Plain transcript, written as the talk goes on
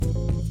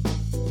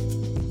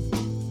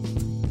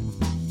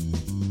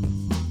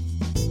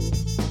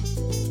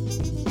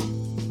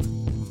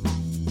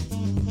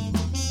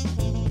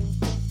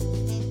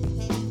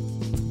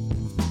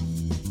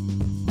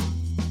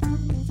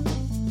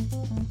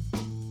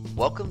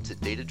Welcome to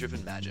Data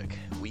Driven Magic.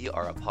 We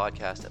are a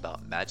podcast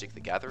about Magic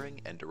the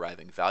Gathering and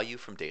deriving value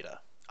from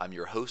data. I'm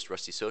your host,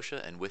 Rusty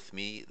Sosha, and with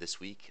me this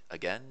week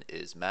again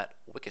is Matt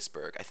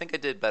Wickesberg. I think I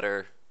did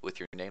better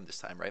with your name this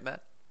time, right,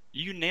 Matt?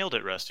 You nailed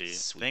it, Rusty.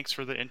 Sweet. Thanks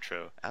for the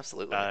intro.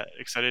 Absolutely.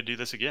 Excited to do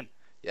this again.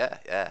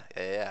 Yeah.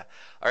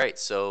 All right,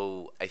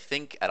 so I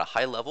think at a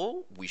high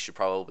level, we should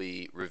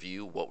probably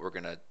review what we're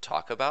going to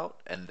talk about.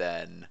 And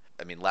then,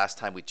 last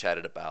time we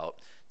chatted about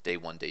day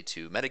one, day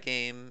two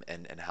metagame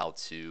and how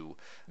to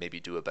maybe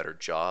do a better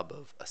job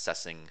of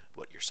assessing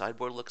what your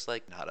sideboard looks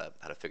like and how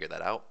to figure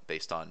that out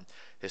based on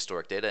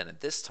historic data. And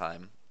at this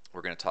time,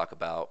 we're going to talk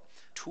about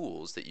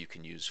tools that you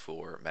can use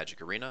for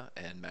Magic Arena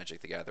and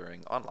Magic the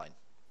Gathering online.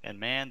 And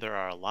man, there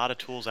are a lot of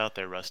tools out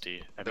there,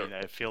 Rusty. There-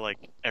 I feel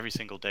like every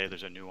single day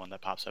there's a new one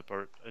that pops up,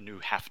 or a new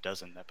half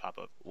dozen that pop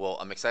up. Well,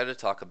 I'm excited to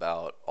talk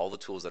about all the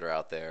tools that are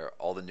out there,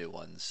 all the new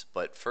ones.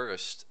 But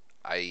first,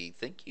 I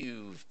think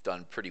you've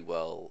done pretty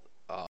well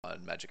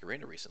on Magic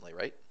Arena recently,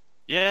 right?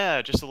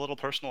 Yeah, just a little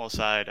personal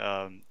aside.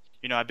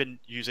 I've been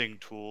using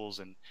tools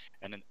and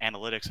in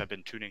analytics. I've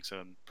been tuning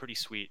some pretty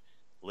sweet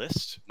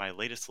lists. My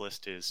latest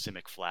list is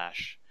Simic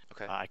Flash.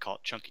 Okay. I call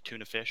it Chunky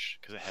Tuna Fish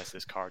because it has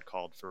this card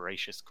called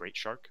Voracious Great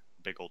Shark,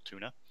 big old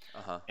tuna.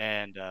 Uh-huh.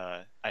 And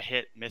I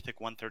hit Mythic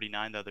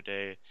 139 the other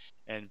day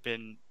and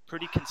been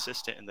pretty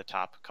consistent in the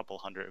top couple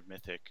hundred of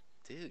Mythic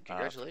Dude, for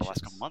the last couple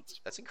congratulations.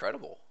 months. That's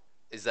incredible.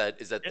 Is that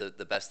It,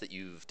 the best that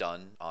you've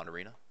done on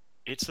Arena?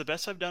 it's the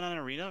best I've done on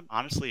Arena.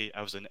 Honestly,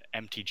 I was an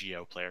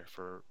MTGO player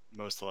for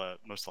most of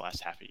the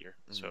last half a year.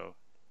 Mhm. So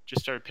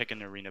just started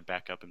picking Arena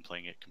back up and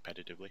playing it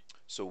competitively.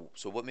 So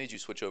what made you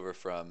switch over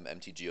from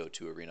MTGO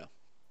to Arena?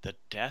 The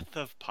death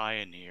of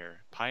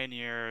Pioneer.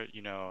 Pioneer,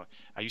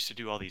 I used to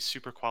do all these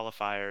super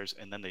qualifiers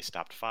and then they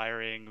stopped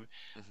firing.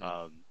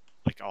 Hmm.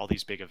 Like all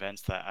these big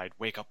events that I'd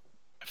wake up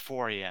at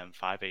 4 a.m.,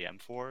 5 a.m.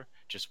 for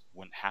just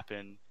wouldn't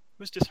happen. It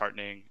was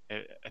disheartening.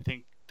 I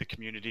think the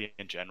community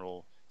in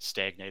general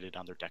stagnated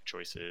on their deck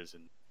choices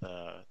and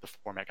the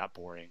format got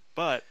boring.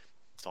 But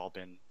it's all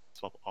been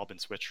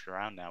switched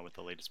around now with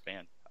the latest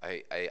ban.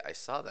 I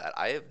saw that.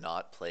 I have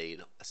not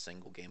played a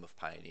single game of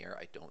Pioneer,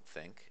 I don't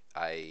think.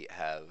 I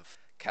have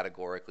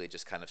categorically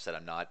just kind of said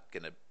I'm not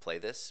going to play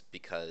this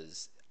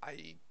because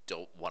I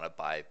don't want to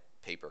buy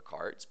paper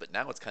cards, but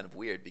now it's kind of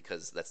weird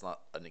because that's not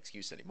an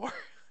excuse anymore.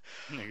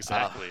 uh,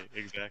 Exactly.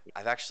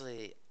 I've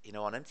actually,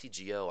 on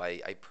MTGO,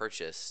 I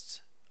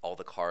purchased all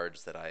the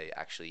cards that I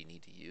actually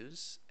need to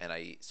use, and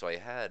I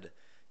had,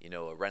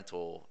 a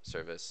rental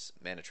service,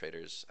 Mana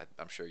Traders.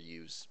 I'm sure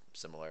you use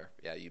similar.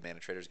 Yeah, you Mana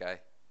Traders guy.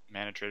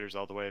 Mana traders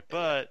all the way. Yeah.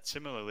 But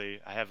similarly,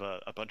 I have a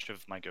bunch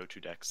of my go-to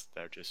decks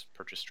that are just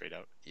purchased straight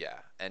out. Yeah,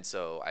 and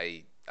so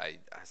I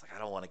was like, I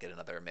don't want to get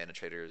another Mana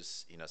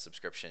Traders,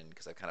 subscription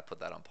because I kind of put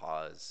that on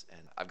pause,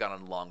 and I've gone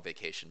on long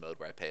vacation mode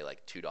where I pay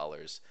like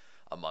 $2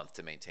 a month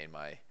to maintain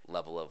my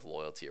level of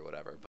loyalty or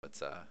whatever.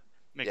 But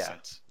Makes yeah.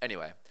 sense.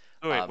 Anyway,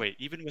 Oh um, wait.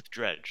 Even with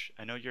Dredge,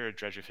 I know you're a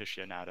Dredge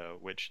aficionado,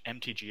 which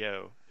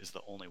MTGO is the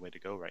only way to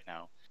go right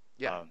now.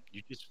 yeah.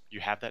 You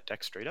have that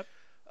deck straight up.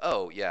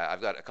 Oh yeah,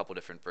 I've got a couple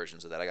different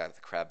versions of that. I got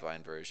the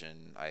Crabvine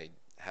version. I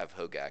have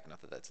Hogak,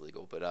 not that that's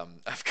legal, but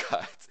I've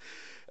got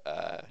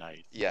uh,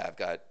 Nice. yeah, I've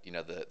got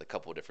the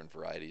couple of different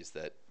varieties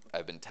that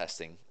I've been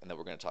testing, and that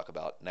we're going to talk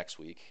about next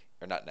week,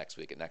 or not next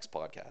week, at next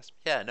podcast.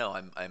 Yeah, no,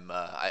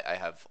 I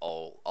have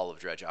all of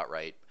Dredge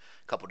outright,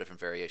 a couple different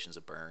variations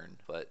of Burn,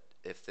 but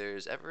if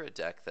there's ever a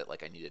deck that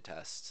like I need to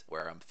test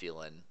where I'm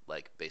feeling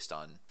like based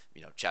on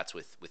chats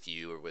with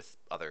you or with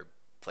other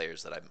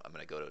players that I'm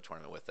going to go to a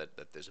tournament with that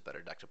there's a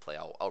better deck to play,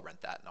 I'll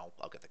rent that and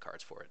I'll get the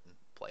cards for it and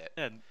play it.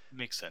 Yeah,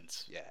 makes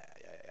sense. Yeah.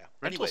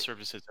 Rental Anyway,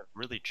 services have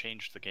really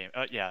changed the game.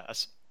 Yeah,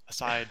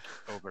 aside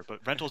over, but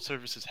rental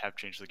services have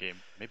changed the game.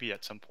 Maybe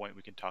at some point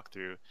we can talk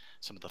through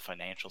some of the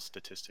financial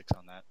statistics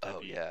on that.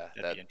 oh yeah,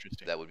 That'd be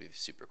interesting. that would be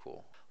super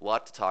cool. A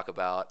lot to talk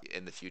about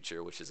in the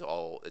future, which is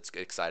it's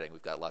exciting.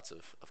 We've got lots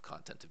of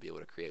content to be able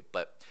to create.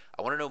 But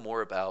I want to know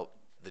more about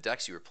the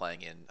decks you were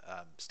playing in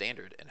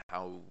standard and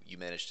how you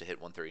managed to hit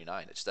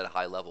 139. Just at a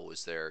high level,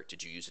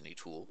 did you use any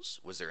tools?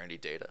 Was there any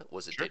data?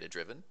 Was it Sure. data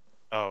driven?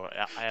 Oh,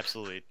 I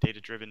absolutely. Data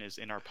driven is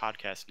in our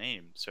podcast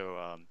name. So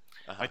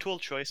my Uh-huh. tool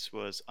of choice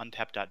was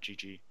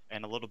untap.gg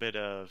and a little bit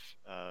of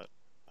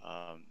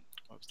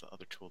what was the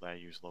other tool that I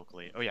use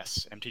locally? Oh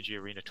yes, MTG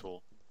Arena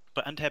tool.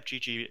 But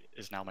untap.gg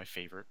is now my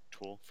favorite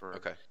tool for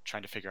Okay.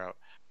 trying to figure out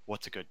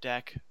what's a good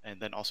deck, and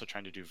then also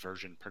trying to do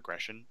version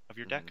progression of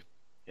your Hmm. deck.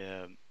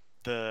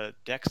 The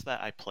decks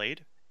that I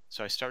played.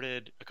 So I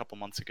started a couple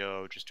months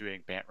ago just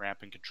doing Bant Ramp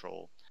and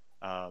Control.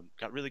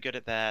 Got really good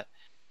at that,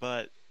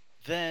 but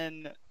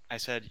then I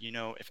said,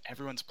 if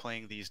everyone's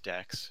playing these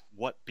decks,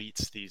 what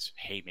beats these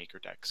Haymaker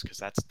decks? Because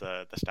that's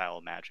the style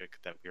of Magic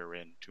that we were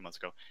in 2 months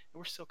ago, and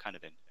we're still kind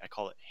of in. I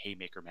call it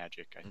Haymaker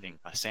Magic. I Hmm. think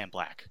Sam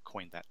Black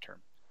coined that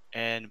term.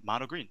 And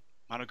Mono Green.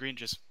 Mono Green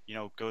just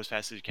go as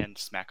fast as you can,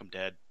 smack them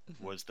dead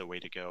Hmm. was the way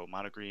to go.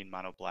 Mono Green,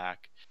 Mono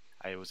Black.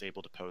 I was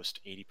able to post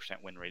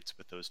 80% win rates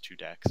with those two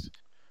decks.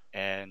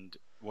 And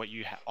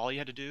all you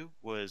had to do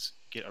was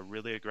get a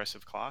really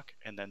aggressive clock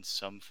and then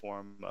some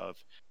form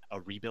of a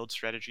rebuild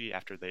strategy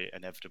after they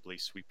inevitably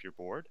sweep your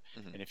board.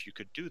 Hmm. And if you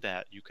could do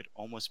that, you could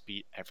almost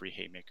beat every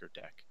Haymaker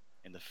deck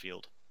in the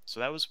field. So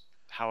that was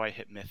how I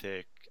hit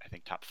Mythic, I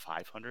think top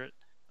 500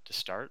 to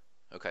start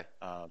Okay.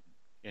 um,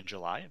 in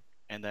July.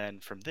 And then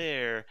from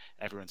there,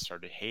 everyone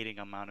started hating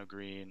on Mono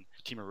Green.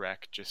 Team of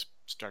Rec just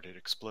started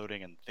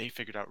exploding, and they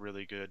figured out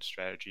really good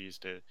strategies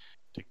to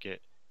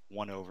get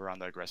one over on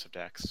the aggressive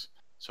decks.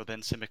 So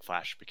then Simic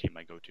Flash became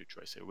my go-to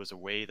choice. It was a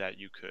way that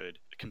you could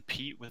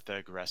compete with the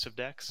aggressive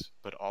decks,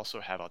 but also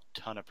have a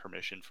ton of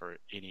permission for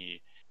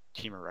any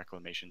Team of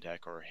Reclamation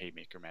deck or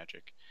Haymaker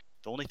Magic.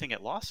 The only thing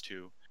it lost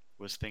to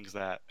was things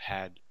that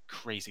had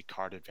crazy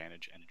card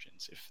advantage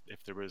engines.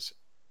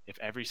 If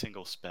every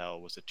single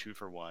spell was a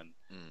 2-for-1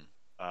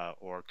 Mm.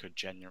 or could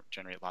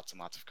generate lots and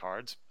lots of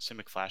cards,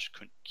 Simic Flash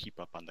couldn't keep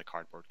up on the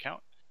cardboard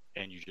count,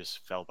 and you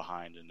just fell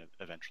behind and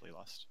eventually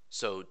lost.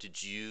 So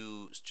did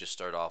you just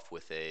start off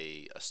with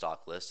a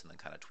stock list and then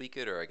kind of tweak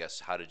it, or I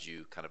guess how did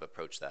you kind of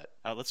approach that?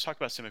 Let's talk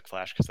about Simic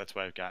Flash because that's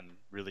what I've gotten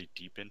really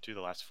deep into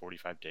the last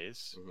 45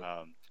 days.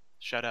 Hmm.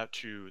 Shout out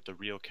to the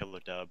Real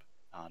Killer Dub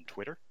on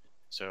Twitter.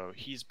 So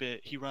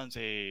he runs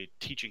a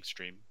teaching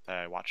stream that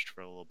I watched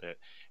for a little bit,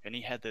 and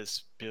he had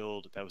this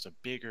build that was a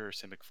bigger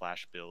Simic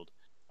Flash build.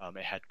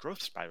 It had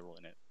Growth Spiral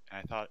in it, and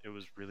I thought it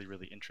was really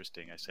really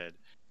interesting. I said,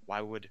 why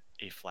would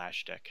a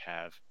Flash deck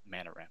have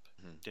mana ramp?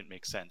 Hmm. Didn't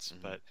make sense,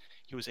 Hmm. but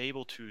he was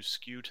able to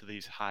skew to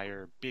these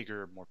higher,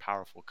 bigger, more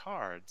powerful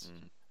cards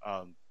Mm.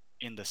 um,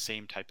 in the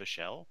same type of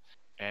shell,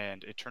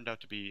 and it turned out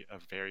to be a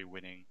very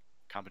winning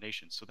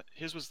combination. So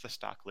his was the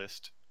stock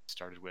list I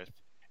started with,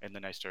 and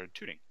then I started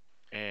tuning.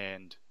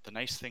 And the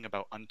nice thing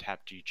about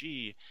Untapped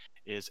GG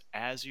is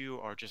as you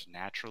are just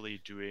naturally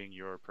doing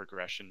your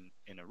progression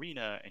in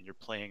Arena and you're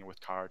playing with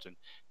cards and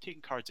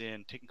taking cards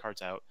in, taking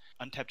cards out,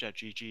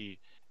 Untapped.gg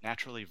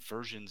naturally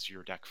versions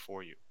your deck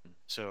for you.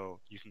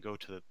 So you can go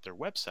to their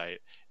website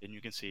and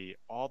you can see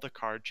all the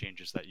card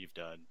changes that you've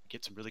done,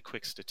 get some really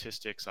quick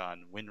statistics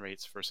on win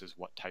rates versus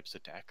what types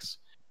of decks,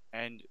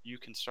 and you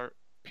can start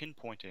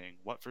pinpointing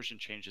what version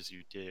changes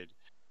you did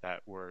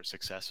that were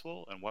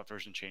successful and what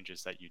version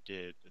changes that you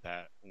did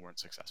that weren't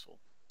successful.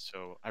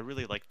 So I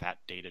really like that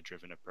data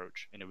driven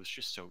approach, and it was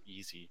just so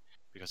easy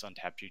because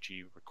Untapped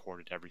GG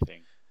recorded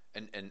everything.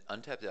 And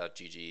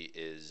Untapped.gg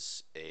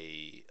is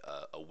a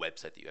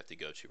website that you have to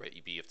go to, right?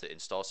 You have to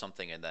install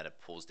something and then it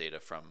pulls data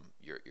from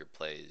your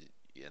play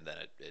and then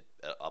it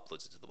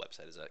uploads it to the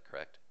website. Is that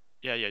correct?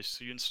 Yeah.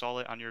 So you install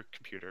it on your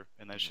computer,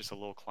 and then it's Hmm. just a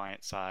little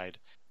client side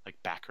like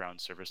background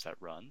service that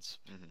runs.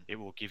 Hmm. It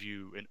will give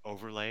you an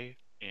overlay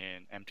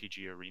in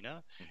MTG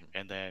Arena, Hmm.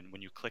 and then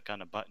when you click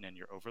on a button in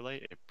your overlay,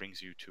 it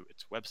brings you to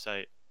its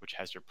website, which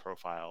has your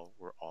profile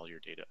where all your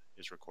data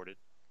is recorded.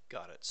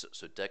 Got it.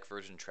 So deck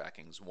version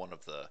tracking is one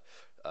of the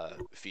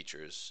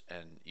features,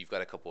 and you've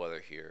got a couple other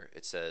here.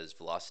 It says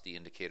velocity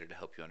indicator to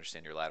help you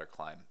understand your ladder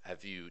climb.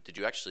 Did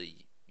you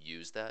actually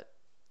use that?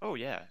 Oh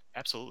yeah,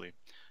 absolutely.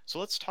 So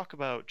let's talk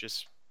about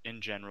just in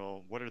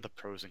general, what are the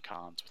pros and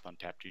cons with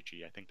Untapped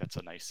GG? I think that's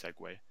a nice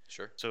segue.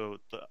 Sure. So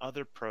the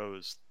other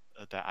pros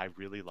that I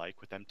really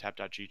like with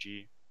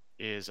Untapped.gg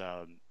is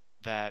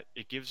that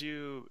it gives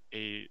you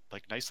a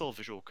like nice little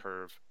visual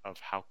curve of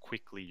how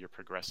quickly you're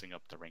progressing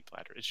up the ranked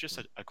ladder. It's just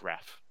a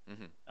graph.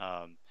 Mm-hmm.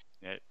 Um,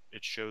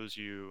 it shows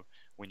you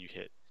when you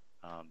hit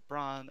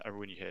bronze or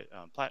when you hit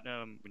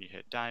platinum, when you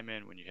hit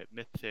diamond, when you hit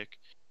mythic,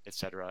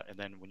 etc. And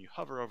then when you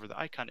hover over the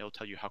icon, it'll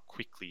tell you how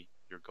quickly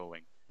you're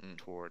going Mm.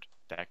 toward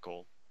that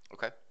goal.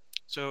 Okay.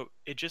 So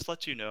it just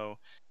lets you know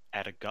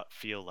at a gut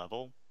feel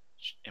level,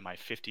 am I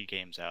 50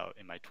 games out?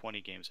 Am I 20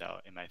 games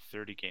out? Am I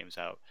 30 games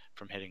out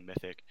from hitting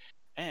Mythic?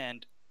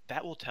 And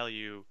that will tell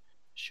you,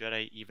 should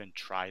I even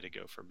try to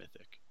go for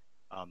Mythic?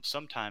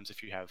 Sometimes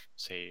if you have,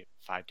 say,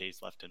 5 days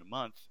left in a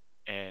month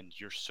and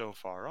you're so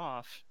far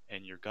off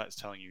and your gut is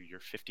telling you you're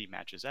 50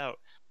 matches out,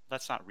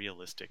 that's not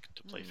realistic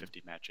to play Mm.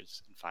 50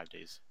 matches in 5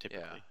 days Yeah.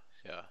 typically.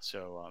 Yeah.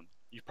 So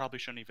you probably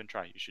shouldn't even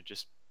try. You should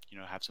just,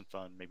 have some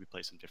fun, maybe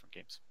play some different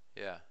games.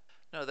 Yeah.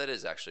 No, that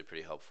is actually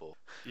pretty helpful.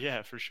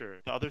 Yeah, for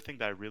sure. The other thing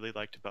that I really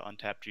liked about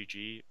Untapped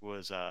GG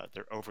was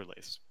their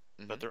overlays.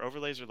 Mm-hmm. But their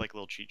overlays are like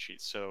little cheat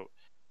sheets. So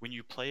when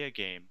you play a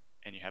game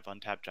and you have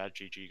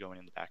Untapped.gg going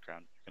in the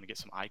background, you're going to get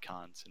some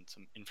icons and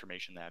some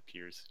information that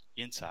appears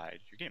inside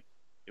your game.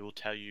 It will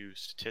tell you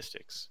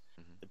statistics.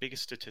 Mm-hmm. The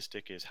biggest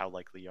statistic is how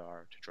likely you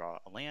are to draw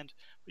a land,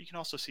 but you can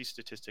also see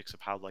statistics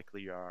of how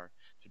likely you are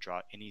to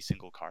draw any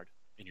single card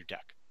in your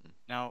deck. Mm.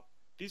 Now,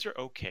 these are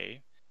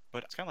okay,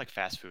 but it's kind of like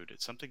fast food.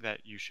 It's something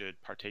that you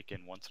should partake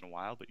in once in a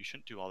while, but you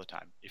shouldn't do all the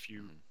time. If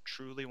you Mm-hmm.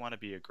 truly want to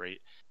be a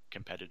great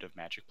competitive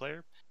Magic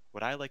player,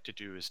 what I like to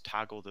do is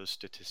toggle those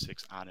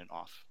statistics on and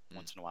off Mm.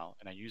 once in a while,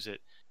 and I use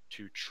it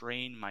to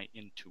train my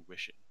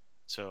intuition.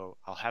 So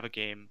I'll have a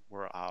game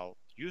where I'll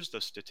use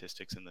those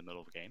statistics in the middle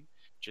of the game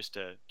just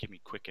to give me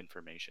quick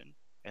information.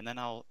 And then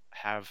I'll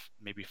have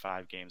maybe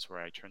 5 games where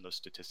I turn those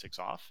statistics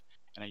off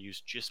and I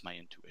use just my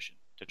intuition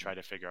to try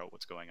to figure out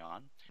what's going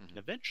on. Mm-hmm. And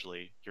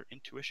eventually, your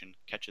intuition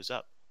catches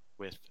up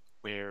with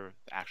where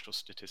the actual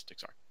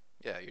statistics are.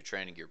 Yeah, you're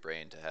training your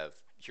brain to have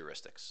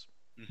heuristics.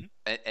 Hmm.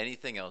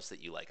 Anything else that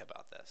you like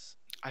about this?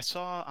 I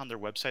saw on their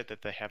website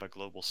that they have a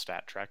global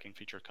stat tracking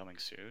feature coming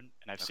soon,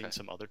 and I've seen Okay.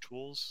 some other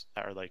tools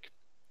that are like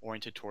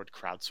oriented toward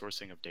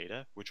crowdsourcing of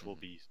data, which will Hmm.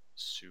 be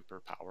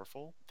super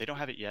powerful. They don't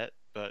have it yet,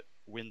 but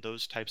when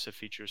those types of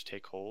features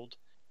take hold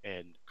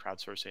and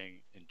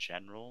crowdsourcing in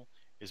general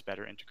is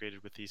better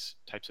integrated with these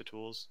types of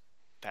tools,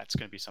 that's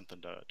going to be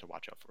something to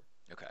watch out for.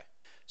 Okay.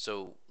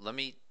 So let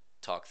me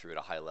talk through at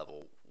a high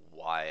level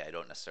why I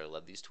don't necessarily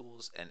love these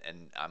tools,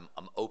 and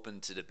I'm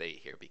open to debate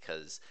here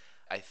because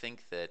I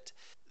think that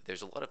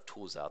there's a lot of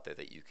tools out there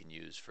that you can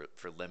use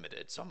for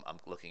limited. So I'm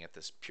looking at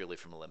this purely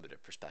from a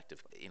limited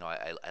perspective.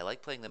 I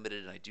like playing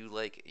limited, and I do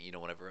like,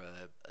 whenever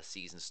a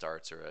season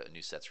starts or a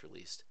new set's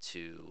released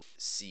to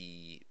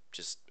see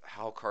just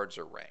how cards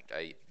are ranked.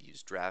 I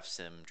use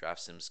DraftSim.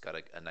 DraftSim's got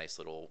a nice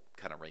little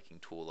kind of ranking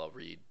tool. I'll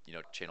read,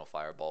 Channel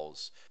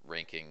Fireball's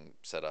ranking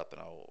setup,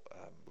 and I'll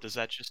Does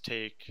that just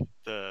take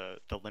the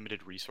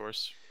limited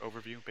resource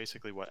overview,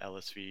 basically what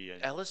LSV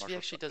and LSV Marshall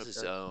actually does Sutcliffe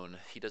his does? own.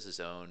 He does his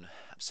own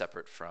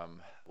separate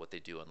from what they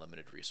do on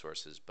limited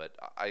resources. But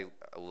I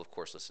will of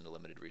course listen to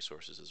limited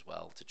resources as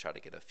well to try to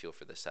get a feel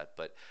for the set.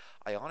 But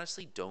I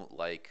honestly don't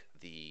like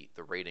the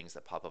ratings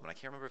that pop up, and I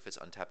can't remember if it's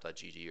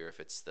Untapped.gg or if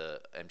it's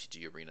the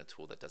MTG Arena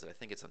tool that does it. I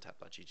think it's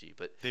Untapped.gg.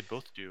 But They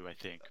both do, I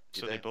think.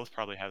 do So they they? both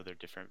probably have their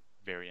different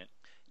variant.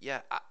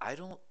 Yeah, I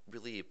don't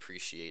really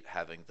appreciate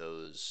having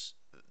those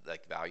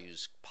like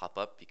values pop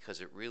up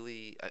because it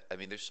really, I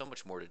mean, there's so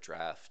much more to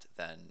draft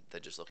than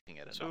just looking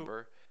at a So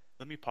number.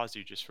 let me pause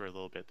you just for a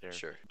little bit there.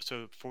 Sure.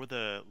 So for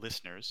the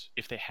listeners,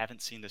 if they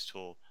haven't seen this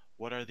tool,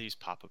 what are these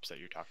pop-ups that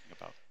you're talking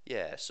about?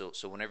 Yeah, so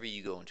whenever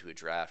you go into a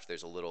draft,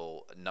 there's a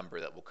little number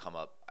that will come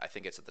up. I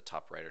think it's at the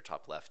top right or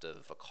top left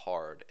of a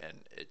card,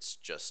 and it's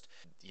just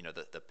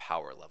the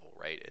power level,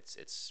 right?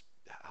 It's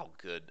how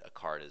good a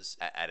card is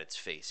at its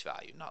face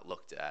value, not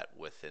looked at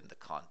within the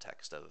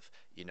context of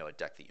a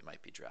deck that you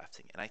might be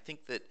drafting. And I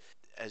think that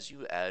as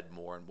you add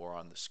more and more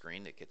on the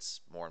screen, it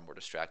gets more and more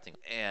distracting.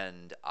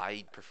 And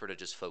I prefer to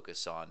just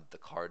focus on the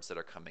cards that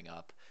are coming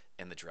up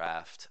in the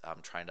draft.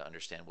 I'm trying to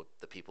understand what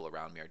the people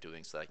around me are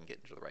doing so that I can get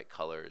into the right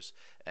colors.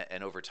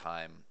 And over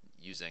time,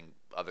 using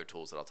other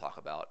tools that I'll talk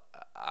about,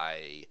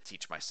 I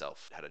teach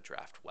myself how to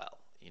draft well,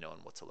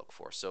 and what to look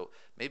for. So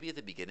maybe at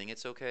the beginning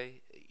it's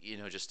okay,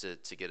 just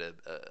to get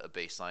a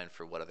baseline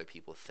for what other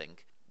people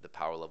think the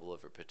power level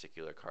of a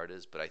particular card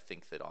is. But I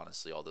think that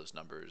honestly, all those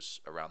numbers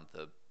around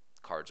the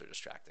cards are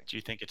distracting. Do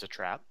you think it's a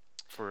trap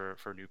for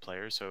new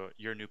players? So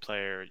you're a new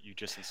player, you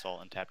just install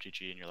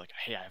UntapGG, and you're like,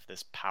 hey, I have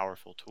this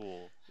powerful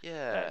tool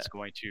that Yeah, is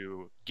going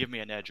to give me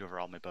an edge over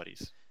all my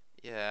buddies.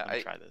 yeah, Let me I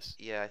try this.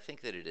 yeah, I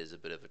think that it is a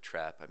bit of a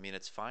trap. I mean,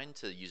 it's fine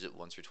to use it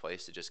once or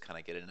twice to just kind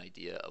of get an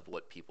idea of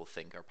what people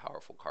think are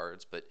powerful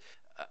cards, but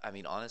I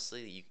mean,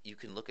 honestly, you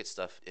can look at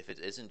stuff if it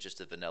isn't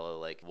just a vanilla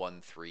like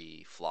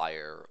 1/3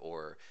 flyer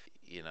or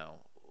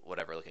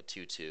whatever, like a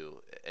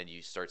 2/2, and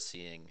you start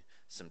seeing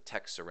some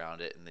text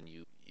around it, and then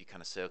you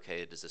kind of say,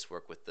 okay, does this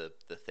work with the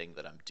thing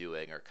that I'm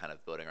doing or kind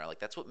of building around? Like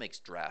that's what makes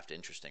draft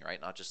interesting,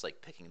 right? Not just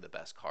like picking the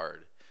best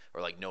card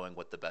or like knowing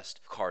what the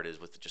best card is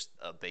with just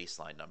a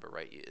baseline number,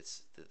 right?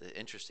 It's the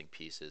interesting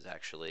piece is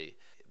actually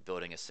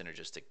building a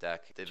synergistic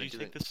deck. They've Do been you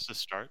think doing. this is a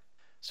start?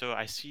 So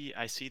I see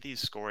these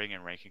scoring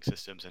and ranking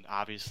systems, and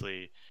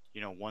obviously,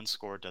 one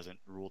score doesn't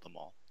rule them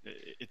all.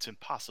 It's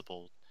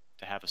impossible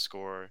to have a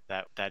score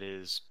that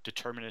is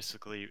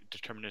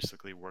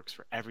deterministically works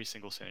for every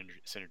single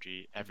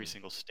synergy, every Hmm.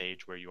 single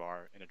stage where you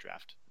are in a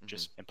draft. Hmm.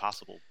 Just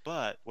impossible.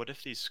 But what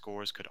if these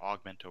scores could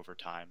augment over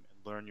time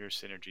and learn your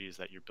synergies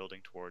that you're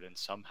building toward and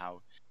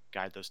somehow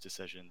guide those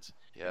decisions?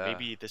 And Yeah,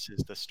 maybe this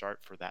is the start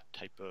for that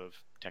type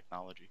of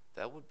technology.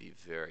 that would be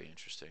very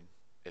interesting.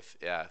 If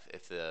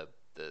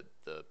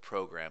the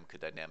program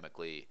could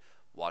dynamically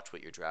watch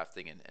what you're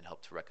drafting and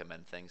help to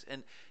recommend things.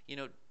 And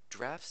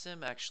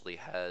DraftSim actually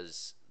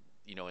has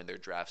in their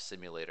draft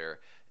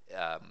simulator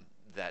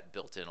that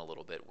built in a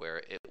little bit where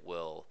it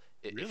will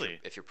if you're Really?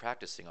 if you're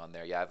practicing on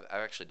there. Yeah, I've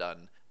actually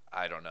done.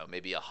 I don't know,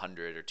 maybe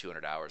 100 or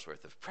 200 hours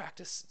worth of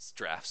practice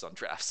drafts on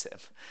DraftSim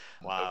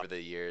over Wow.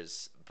 the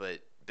years.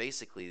 But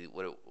basically,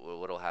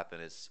 what'll happen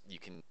is you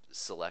can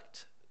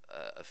select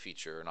a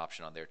feature, an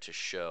option on there to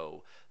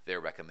show their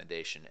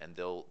recommendation, and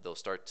they'll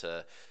start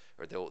to,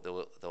 or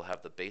they'll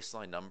have the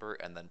baseline number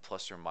and then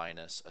plus or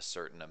minus a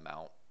certain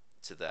amount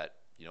to that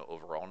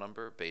overall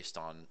number based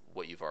on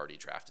what you've already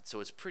drafted.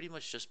 So it's pretty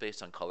much just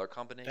based on color That's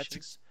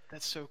combinations.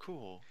 that's so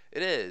cool.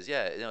 It is,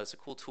 yeah. It's a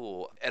cool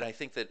tool, and I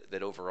think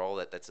that overall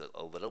that's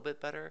a little bit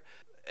better,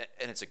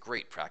 and it's a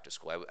great practice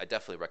tool. I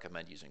definitely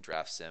recommend using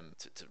DraftSim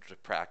to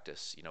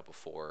practice,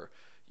 before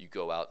you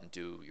go out and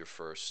do your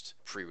first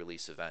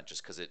pre-release event,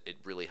 just because it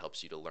really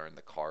helps you to learn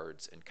the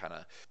cards and kind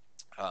of,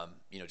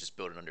 just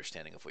build an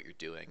understanding of what you're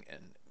doing.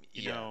 And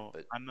You yeah, know,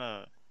 but I'm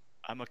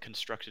a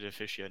constructed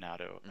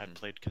aficionado. I've mhm.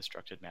 played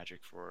constructed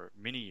Magic for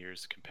many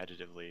years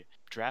competitively.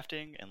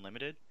 Drafting and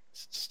limited,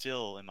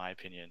 still, in my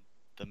opinion,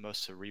 the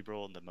most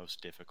cerebral and the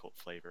most difficult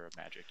flavor of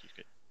Magic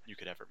you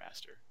could ever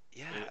master.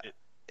 Yeah, It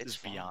it's is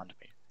fun. beyond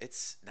me.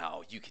 It's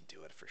no, you can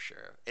do it for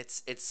sure.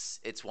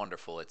 It's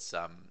wonderful.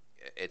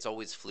 It's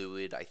always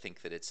fluid. I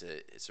think that it's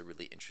a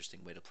really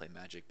interesting way to play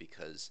Magic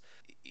because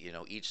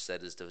each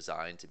set is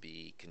designed to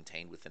be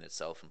contained within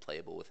itself and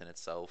playable within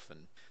itself,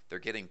 and they're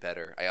getting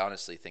better. I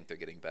honestly think they're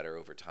getting better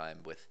over time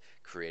with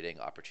creating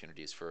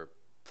opportunities for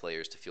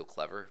players to feel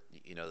clever.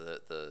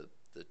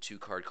 The two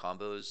card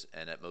combos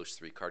and at most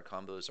three card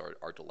combos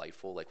are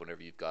delightful. Like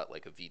whenever you've got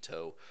like a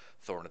veto,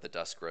 Thorn of the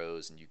Dusk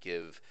Rose, and you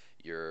give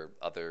your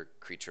other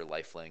creature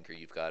lifelink, or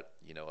you've got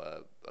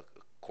a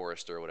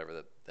chorister or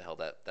whatever the hell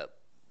that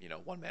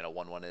 1 mana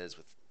 1/1 is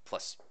with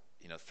plus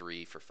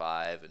 3 for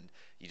 5, and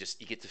you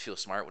get to feel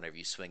smart whenever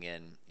you swing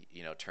in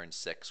turn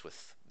 6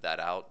 with that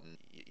out, and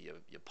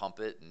you pump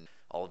it, and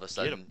all of a Get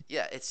 'em. sudden,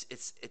 yeah,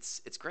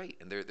 it's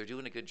great, and they're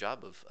doing a good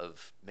job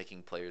of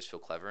making players feel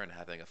clever and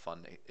having a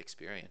fun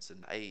experience.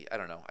 And I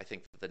don't know, I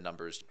think the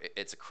numbers,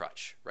 it's a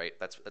crutch, right?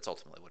 That's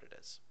ultimately what it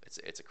is.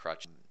 It's a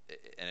crutch,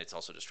 and it's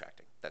also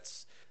distracting.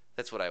 That's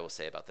what I will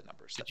say about the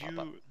numbers that Did pop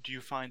up. you do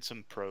you find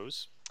some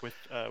pros with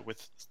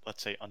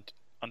let's say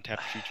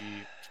untapped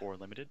GG for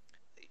limited?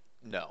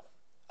 No,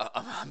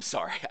 I'm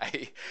sorry.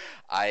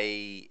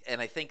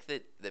 And I think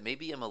that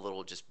maybe I'm a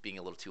little just being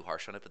a little too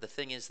harsh on it. But the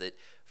thing is that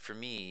for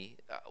me,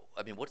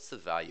 I mean, what's the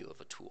value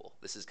of a tool?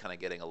 This is kind of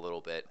getting a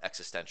little bit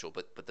existential.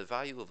 But the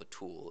value of a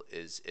tool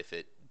is if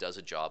it does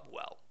a job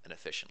well and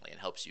efficiently and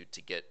helps you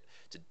to get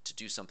to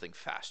do something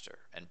faster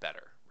and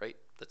better, right?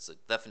 That's the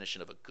definition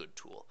of a good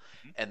tool.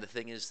 Mhm. And the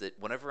thing is that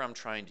whenever I'm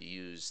trying to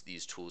use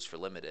these tools for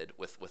limited,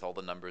 with all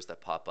the numbers that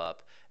pop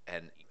up,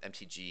 and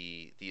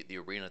MTG, the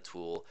arena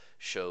tool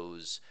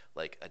shows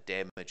like a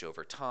damage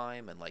over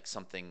time, and like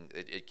something,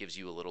 it gives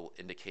you a little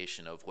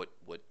indication of what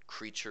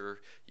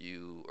creature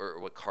you, or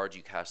what card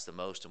you cast the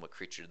most and what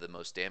creature did the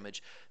most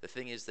damage. The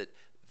thing is that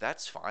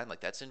that's fine,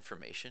 like that's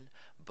information,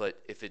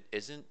 but if it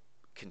isn't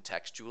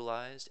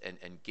contextualized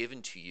and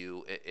given to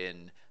you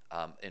in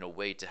a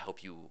way to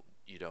help you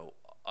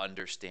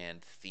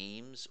understand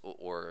themes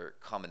or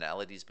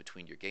commonalities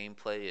between your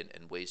gameplay,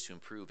 and ways to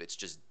improve, it's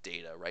just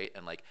data, right?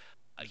 And like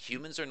Mhm.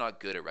 humans are not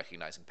good at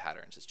recognizing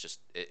patterns. It's just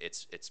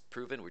it's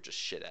proven we're just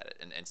shit at it.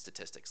 And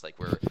statistics, like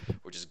we're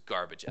just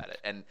garbage at it.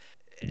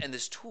 And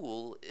this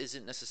tool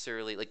isn't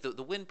necessarily like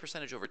the win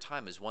percentage over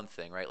time is one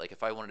thing, right? Like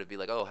if I wanted to be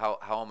like, oh,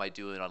 how am I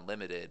doing on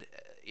limited,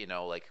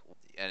 like,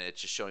 and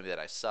it's just showing me that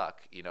I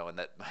suck, and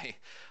that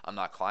I'm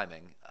not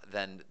climbing,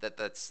 then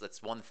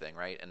that's one thing,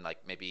 right? And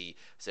like maybe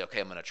say, okay,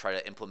 I'm going to try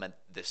to implement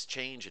this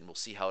change, and we'll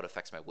see how it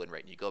affects my win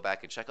rate. And you go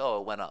back and check, oh,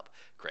 it went up,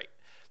 great,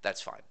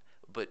 that's fine.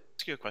 But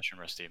That's a good question,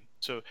 Rusty.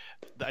 So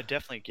I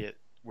definitely get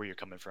where you're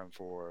coming from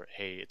for,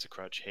 hey, it's a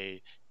crutch.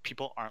 Hey,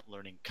 people aren't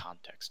learning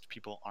context.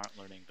 People aren't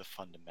learning the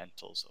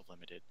fundamentals of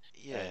limited.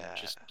 And yeah,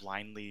 just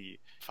blindly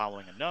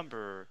following a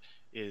number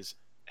is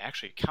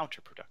actually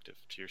counterproductive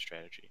to your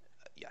strategy.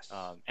 yes.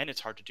 And it's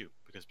hard to do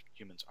because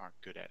humans aren't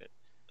good at it.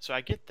 So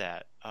I get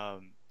that.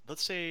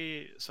 Let's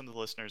say some of the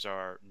listeners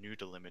are new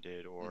to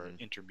limited or Hmm.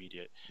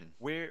 intermediate. Hmm.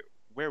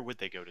 Where would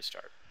they go to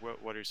start?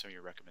 What are some of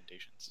your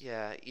recommendations?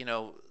 Yeah,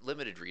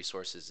 limited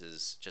resources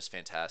is just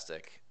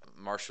fantastic.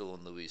 Marshall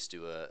and Luis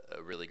do a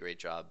really great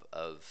job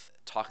of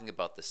talking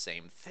about the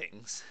same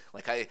things.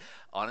 Like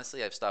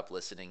honestly, I've stopped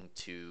listening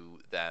to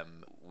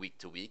them week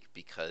to week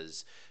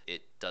because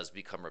it does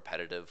become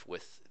repetitive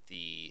with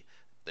the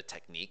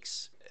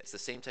techniques. It's the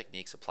same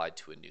techniques applied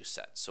to a new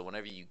set. So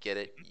whenever you get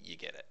it, Mhm. you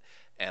get it.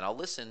 And I'll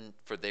listen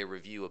for their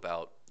review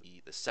about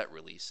the set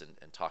release,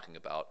 and talking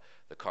about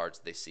the cards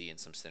they see and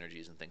some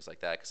synergies and things like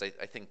that, because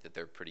I think that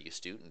they're pretty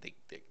astute, and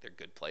they're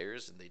good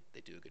players, and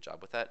they do a good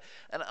job with that.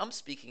 And I'm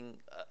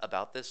speaking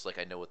about this like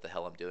I know what the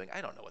hell I'm doing.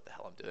 I don't know what the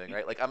hell I'm doing,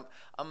 right? Like I'm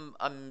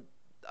I'm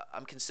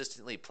I'm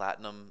consistently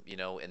platinum,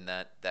 in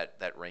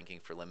that ranking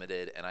for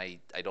limited, and I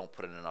don't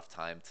put in enough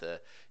time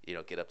to,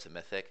 get up to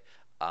mythic.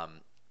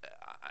 Um,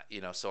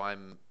 so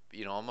I'm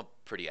a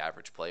pretty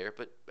average player,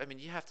 but I mean,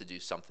 you have to do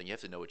something. You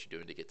have to know what you're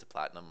doing to get to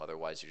platinum.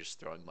 Otherwise, you're just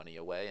throwing money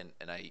away.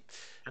 It's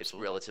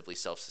Absolutely. relatively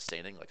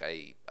self-sustaining. Like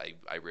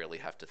I rarely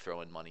have to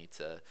throw in money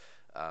to,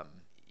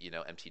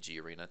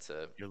 MTG Arena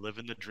to. You're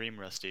living the dream,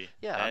 Rusty.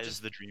 Yeah, That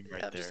is the dream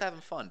right I'm just there.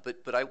 having fun.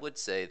 But I would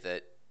say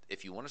that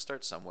if you want to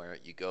start somewhere,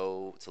 you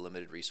go to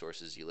limited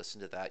resources, you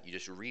listen to that, you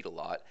just read a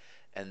lot,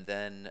 and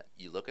then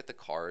you look at the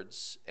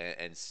cards,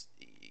 and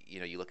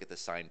you look at the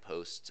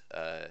signpost,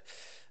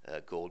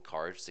 gold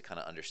cards to kind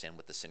of understand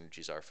what the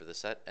synergies are for the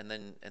set, and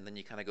then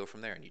you kind of go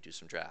from there, and you do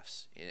some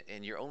drafts.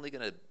 And you're only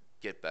gonna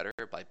get better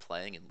by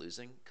playing and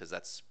losing, because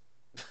that's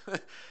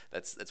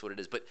that's what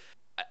it is. But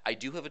I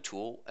do have a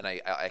tool, and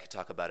I could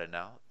talk about it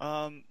now.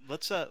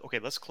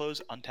 Let's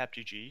close Untapped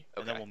GG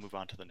and then Okay. we'll move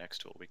on to the next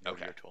tool. We can go to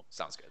Okay. your tool.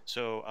 Sounds good.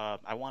 So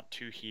I want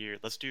to hear.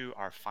 Let's do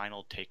our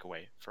final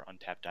takeaway for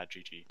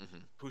Untapped.gg. Hmm.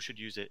 Who should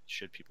use it?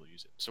 Should people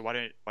use it? So why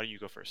don't you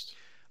go first?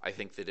 I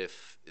think that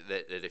if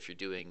you're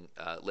doing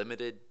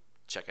limited,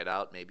 check it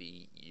out.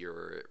 Maybe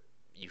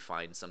you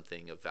find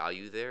something of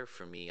value there.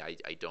 For me,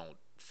 I don't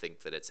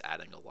think that it's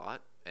adding a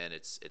lot, and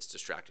it's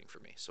distracting for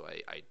me. So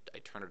I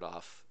turn it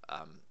off,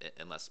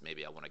 unless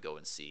maybe I want to go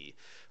and see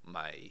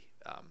my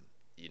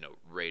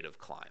rate of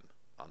climb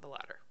on the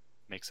ladder.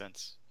 Makes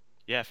sense.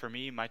 Yeah, for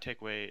me, my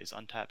takeaway is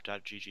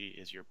Untapped.gg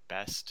is your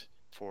best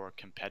for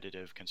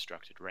competitive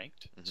constructed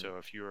ranked. Hmm. So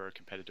if you're a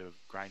competitive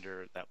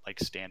grinder that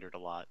likes standard a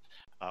lot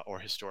or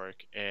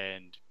historic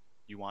and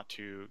you want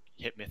to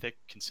hit mythic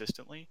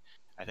consistently,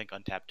 I think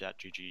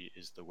Untapped.gg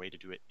is the way to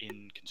do it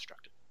in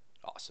constructed.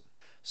 Awesome.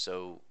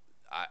 So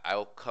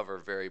I'll cover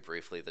very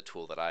briefly the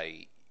tool that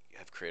I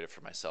have created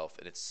for myself,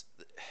 and it's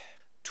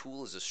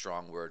tool is a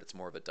strong word. It's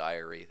more of a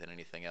diary than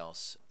anything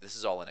else. This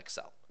is all in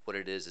Excel. What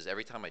it is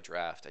every time I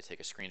draft, I take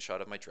a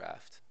screenshot of my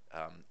draft.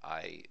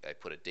 I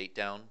put a date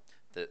down,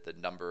 the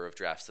number of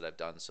drafts that I've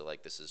done. So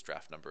like this is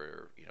draft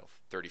number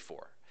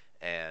 34,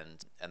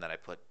 and then I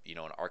put an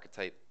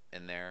archetype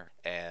in there,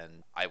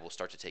 and I will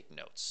start to take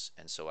notes.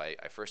 And so I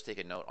first take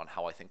a note on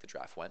how I think the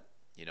draft went.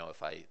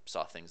 If I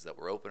saw things that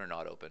were open or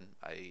not open,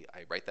 I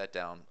write that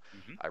down.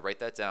 Hmm. I write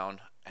that down,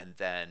 and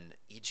then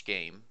each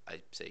game,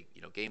 I say,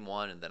 game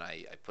one, and then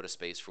I put a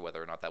space for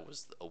whether or not that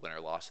was a win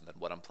or loss, and then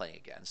what I'm playing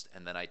against.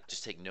 And then I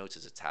just take notes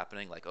as it's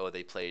happening, like, oh,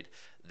 they played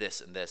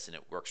this and this, and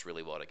it works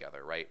really well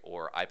together, right?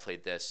 Or I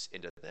played this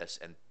into this,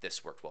 and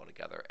this worked well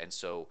together. And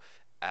so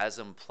as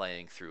I'm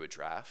playing through a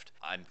draft,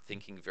 I'm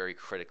thinking very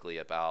critically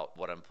about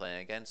what I'm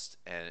playing against,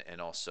 and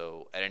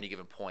also at any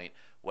given point,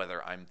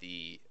 whether I'm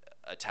the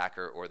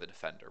attacker or the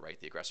defender, right?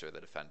 The aggressor or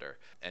the defender.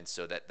 And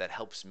so that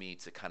helps me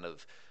to kind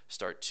of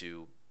start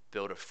to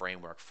build a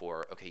framework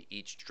for, okay,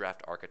 each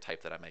draft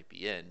archetype that I might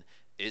be in,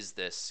 is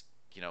this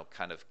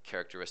kind of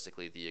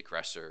characteristically the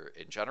aggressor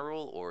in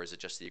general, or is it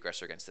just the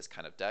aggressor against this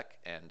kind of deck?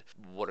 And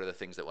what are the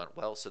things that went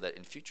well, so that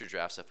in future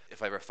drafts,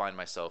 if I ever find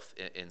myself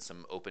in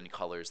some open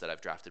colors that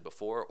I've drafted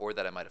before or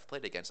that I might have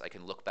played against, I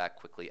can look back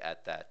quickly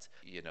at that,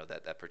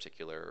 that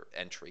particular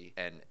entry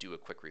and do a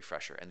quick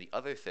refresher. And the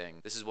other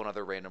thing, this is one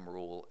other random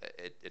rule.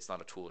 It's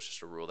not a tool, it's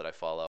just a rule that I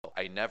follow.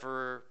 I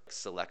never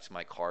select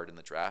my card in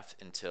the draft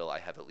until I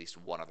have at least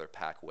one other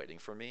pack waiting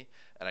for me,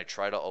 and I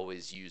try to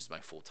always use my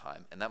full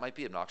time. And that might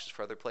be obnoxious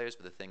for other players,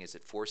 but the thing is,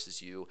 it forces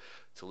you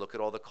to look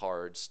at all the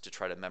cards, to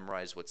try to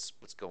memorize what's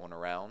going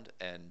around,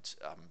 and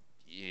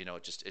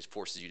it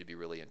forces you to be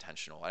really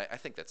intentional. I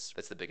think that's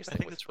the biggest I thing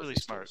think with that's with really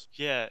these smart. tools.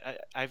 Yeah,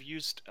 I've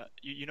used,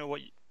 you know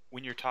what,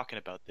 when you're talking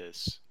about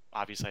this,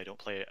 obviously I don't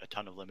play a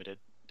ton of limited,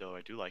 though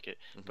I do like it.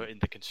 Hmm. But in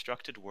the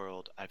constructed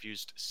world, I've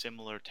used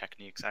similar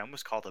techniques. I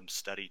almost call them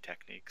study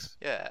techniques,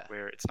 Yeah.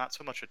 where it's not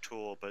so much a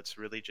tool, but it's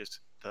really just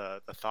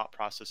the thought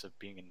process of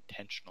being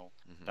intentional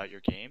Hmm. about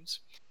your games.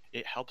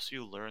 It helps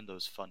you learn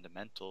those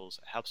fundamentals.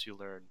 It helps you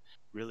learn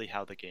really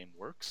how the game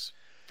works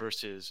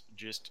versus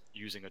just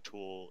using a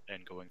tool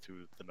and going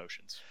through the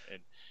motions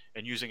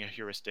and using a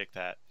heuristic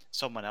that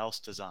someone else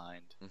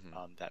designed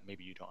Hmm. that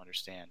maybe you don't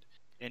understand.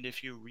 And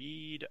if you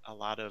read a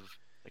lot of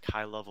like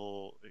high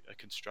level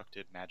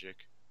constructed magic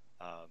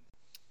um,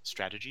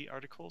 strategy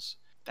articles,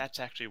 that's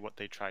actually what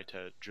they try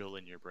to drill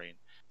in your brain.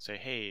 Say,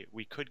 hey,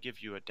 we could give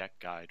you a deck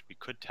guide. We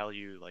could tell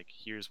you like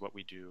here's what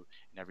we do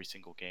in every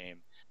single game,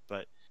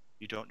 but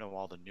you don't know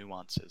all the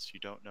nuances. You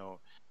don't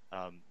know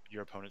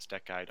your opponent's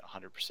deck guide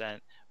 100%.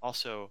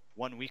 Also,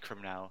 1 week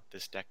from now,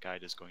 this deck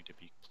guide is going to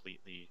be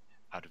completely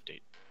out of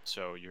date.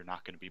 So you're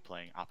not going to be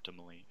playing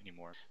optimally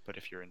anymore. But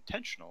if you're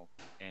intentional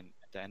and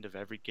at the end of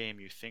every game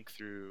you think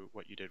through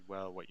what you did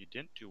well, what you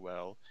didn't do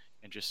well,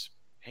 and just,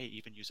 hey,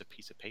 even use a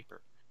piece of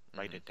paper,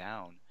 write Hmm. it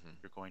down, Hmm.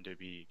 you're going to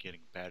be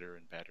getting better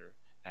and better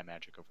at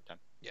Magic over time.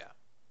 Yeah.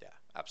 Yeah,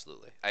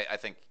 absolutely. I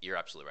think you're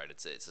absolutely right.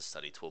 It's a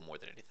study tool more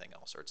than anything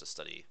else, or it's a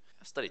study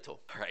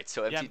tool. All right.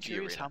 So Yeah, I'm MTG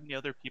curious how Arena. many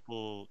other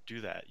people do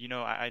that.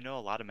 I know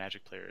a lot of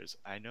Magic players.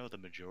 I know the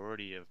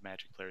majority of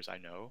Magic players I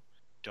know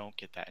don't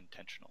get that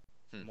intentional.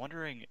 Hmm. I'm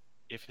wondering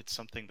if it's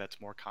something that's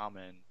more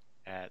common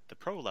at the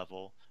pro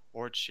level,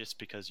 or it's just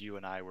because you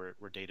and I were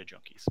data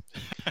junkies.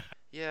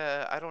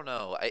 Yeah, I don't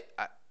know.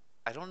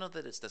 I don't know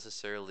that it's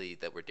necessarily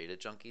that we're data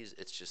junkies.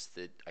 It's just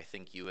that I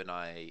think you and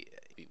I,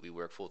 we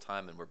work full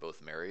time and we're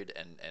both married,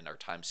 and our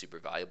time's super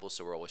valuable.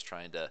 So we're always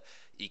trying to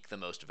eke the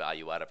most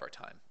value out of our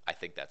time. I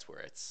think that's where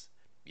it's,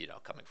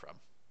 coming from.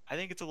 I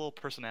think it's a little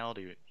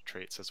personality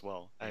traits as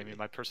well. I mean, Maybe.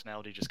 my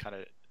personality just kind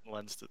of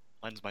lends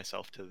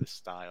myself to this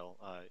style.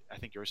 I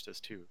think yours does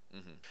too.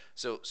 Hmm.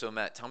 So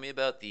Matt, tell me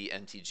about the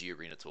MTG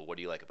Arena tool. What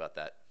do you like about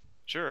that?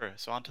 Sure.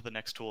 So on to the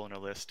next tool on our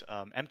list.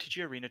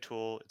 MTG Arena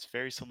tool. It's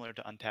very similar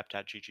to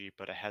Untapped.gg,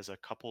 but it has a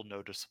couple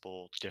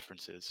noticeable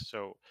differences.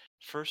 So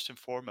first and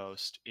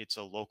foremost, it's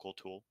a local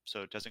tool,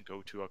 so it doesn't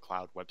go to a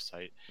cloud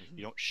website. Hmm.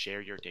 You don't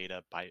share your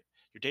data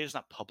is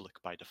not public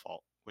by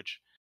default, which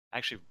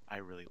actually I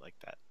really like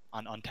that.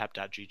 On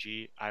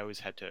Untapped.gg, I always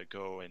had to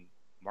go and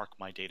mark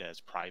my data as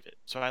private.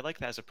 So I like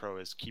that as a pro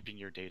is keeping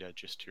your data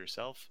just to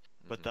yourself.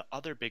 But Hmm. the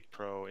other big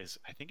pro is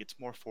I think it's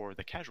more for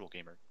the casual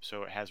gamer.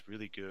 So it has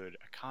really good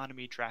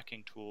economy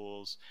tracking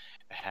tools,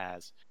 it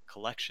has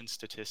collection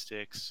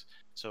statistics.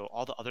 So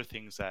all the other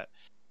things that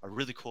are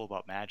really cool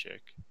about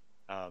Magic,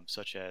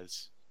 such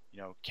as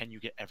can you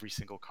get every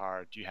single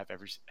card? Do you have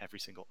every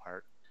single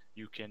art?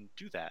 you can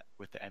do that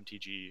with the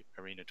MTG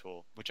Arena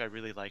tool, which I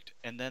really liked.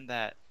 And then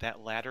that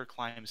ladder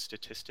climb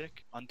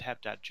statistic,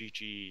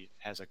 Untap.gg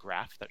has a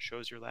graph that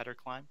shows your ladder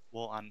climb.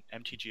 Well, on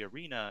MTG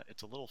Arena,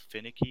 it's a little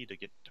finicky to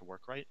get to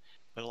work right,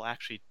 but it'll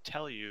actually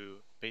tell you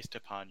based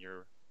upon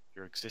your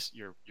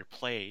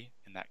play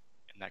in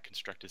that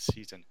constructed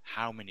season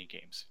how many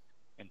games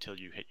until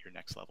you hit your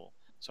next level.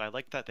 So I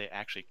like that they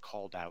actually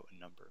called out a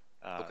number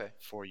Okay.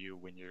 for you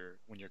when you're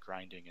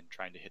grinding and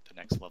trying to hit the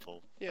next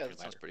level Yeah, of your that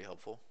sounds ladder. pretty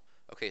helpful.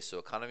 Okay, so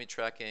economy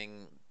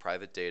tracking,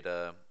 private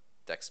data,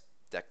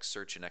 deck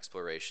search and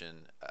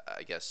exploration.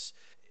 I guess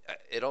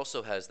it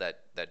also has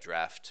that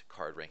draft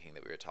card ranking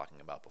that we were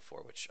talking about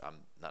before, which I'm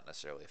not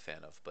necessarily a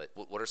fan of. But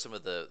what are some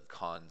of the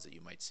cons that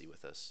you might see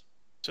with this?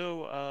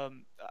 So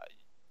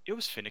it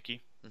was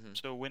finicky. Hmm.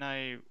 So when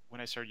I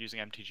started using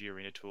MTG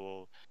Arena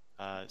tool,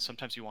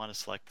 sometimes you want to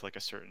select like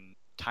a certain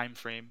time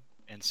frame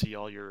and see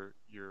all your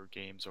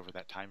games over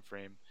that time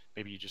frame.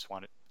 Maybe you just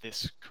want it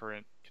this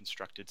current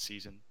constructed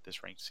season,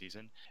 this ranked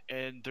season.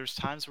 And there's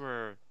times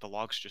where the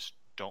logs just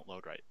don't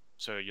load right.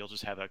 So you'll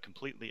just have a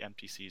completely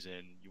empty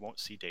season. You won't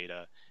see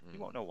data. You Mm.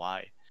 won't know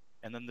why.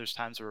 And then there's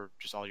times where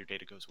just all your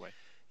data goes away.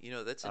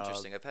 That's Uh,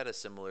 interesting. I've had a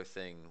similar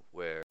thing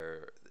where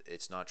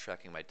it's not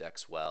tracking my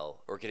decks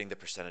well or getting the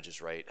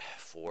percentages right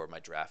for my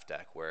draft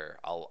deck where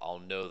I'll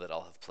know that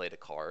I'll have played a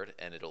card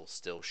and it'll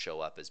still show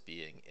up as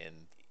being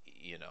in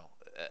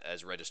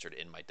as registered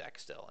in my deck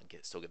still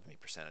and still giving me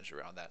percentage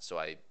around that. So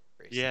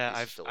Yeah,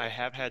 it's still a I little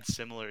have finicky. had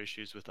similar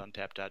issues with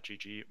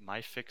Untap.gg.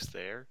 My fix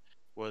there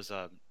was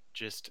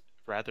just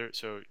rather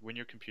so when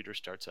your computer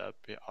starts up,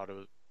 it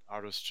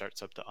auto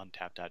starts up the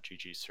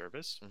Untap.gg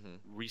service. Hmm.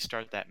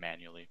 Restart that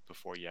manually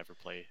before you ever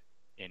play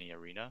any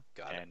arena,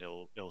 Got it. and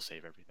it'll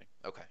save everything.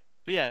 Okay.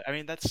 But yeah, I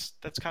mean that's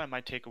kind of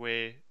my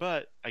takeaway.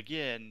 But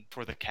again,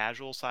 for the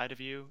casual side of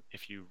you,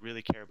 if you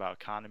really care about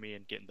economy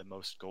and getting the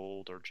most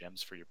gold or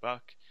gems for your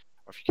buck,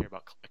 or if you care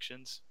about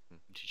collections, Hmm.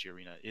 MTG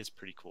Arena is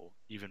pretty cool,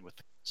 even with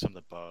some of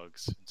the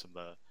bugs and some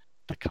of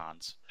the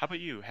cons. How about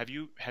you? Have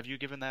you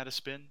given that a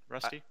spin,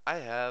 Rusty? I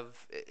have.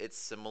 It's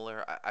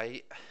similar.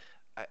 I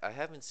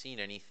haven't seen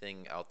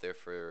anything out there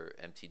for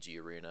MTG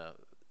Arena,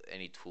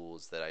 any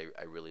tools that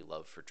I really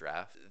love for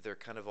draft. They're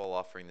kind of all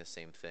offering the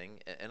same thing,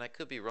 and I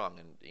could be wrong.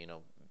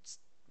 And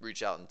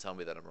reach out and tell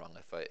me that I'm wrong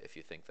if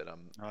you think that No,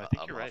 I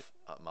think you're right.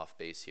 I'm off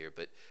base here.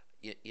 But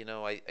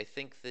I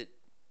think that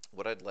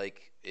what I'd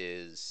like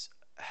is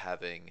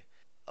having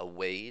a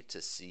way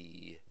to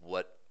see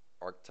what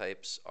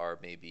archetypes are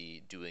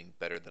maybe doing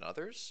better than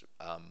others,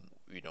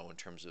 in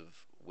terms of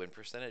win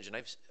percentage. And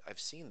I've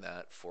seen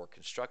that for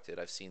constructed.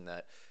 I've seen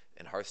that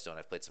in Hearthstone.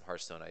 I've played some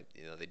Hearthstone.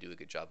 They do a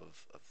good job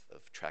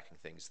of tracking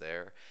things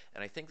there.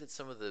 And I think that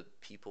some of the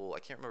people, I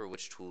can't remember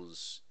which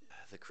tools,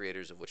 the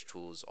creators of which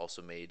tools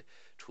also made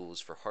tools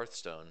for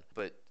Hearthstone,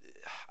 but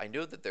I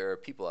know that there are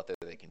people out there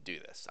that can do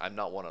this. I'm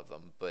not one of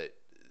them, but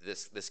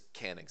this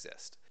can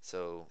exist.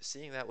 So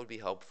seeing that would be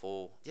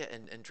helpful. Yeah,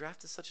 and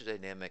draft is such a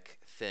dynamic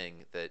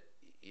thing that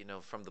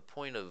from the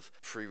point of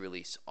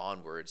pre-release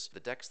onwards, the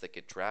decks that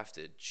get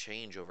drafted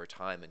change over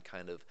time, and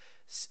kind of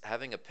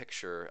having a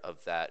picture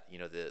of that,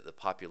 the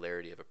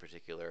popularity of a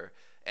particular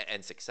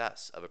and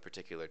success of a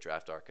particular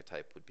draft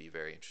archetype would be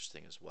very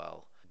interesting as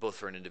well, both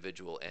for an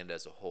individual and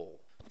as a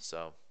whole.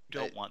 So, You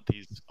don't want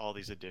these all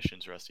these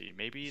additions, Rusty.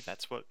 Maybe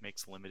that's what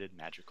makes limited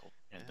magical,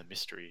 and yeah, the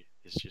mystery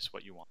is just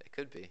what you want. it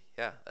could be.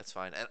 Yeah, that's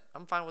fine. And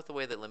I'm fine with the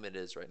way that limit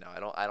is right now.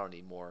 I don't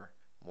need more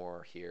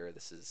here.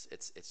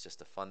 It's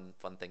just a fun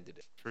thing to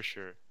do. For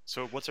sure.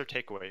 So what's our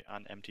takeaway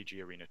on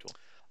MTG Arena Tool?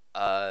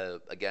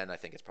 Again, I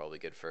think it's probably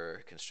good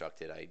for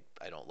constructed.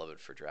 I don't love it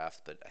for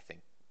draft, but I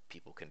think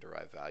people can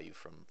derive value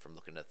from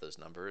looking at those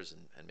numbers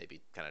and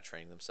maybe kind of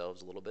training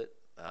themselves a little bit,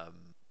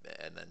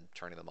 and then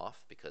turning them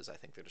off because I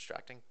think they're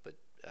distracting. But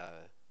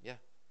yeah,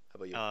 how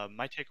about you?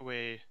 My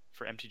takeaway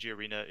for MTG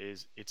Arena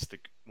is it's the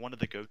one of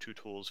the go-to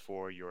tools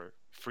for your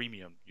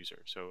freemium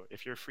user. So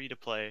if you're free to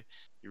play,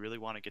 you really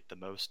want to get the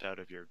most out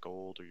of your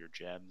gold or your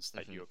gems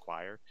that Hmm. you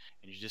acquire,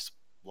 and you just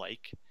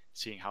like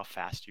seeing how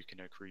fast you can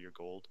accrue your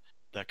gold.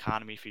 The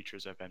economy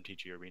features of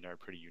MTG Arena are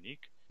pretty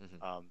unique, Hmm.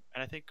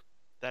 and I think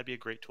that'd be a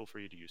great tool for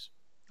you to use.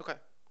 Okay,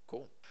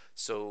 cool.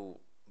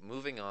 So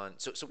moving on.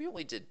 So we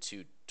only did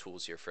two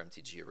tools here for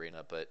MTG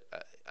Arena, but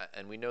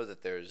and we know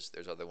that there's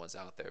other ones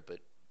out there, but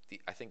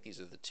I think these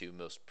are the two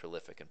most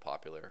prolific and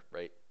popular,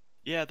 right?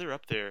 Yeah, they're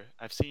up there.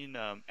 I've seen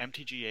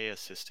MTGA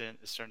Assistant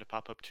is starting to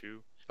pop up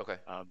too. Okay.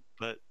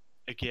 But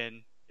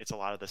again, it's a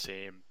lot of the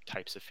same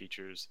types of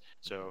features.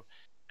 Hmm. So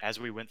as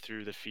we went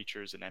through the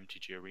features in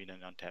MTG Arena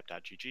and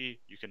Untap.gg,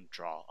 you can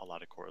draw a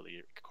lot of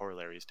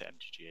corollaries to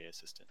MTGA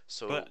Assistant. But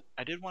So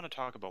I did want to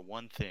talk about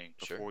one thing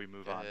sure. before we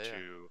move Yeah, on yeah, yeah.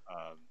 to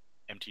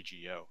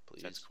MTGO.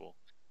 If that's Please. cool.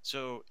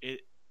 So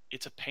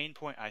it's a pain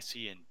point I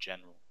see in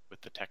general with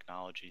the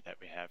technology that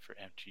we have for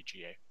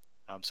MTGA.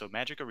 So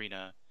Magic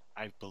Arena,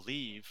 I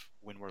believe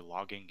when we're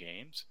logging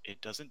games,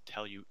 it doesn't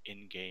tell you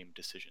in-game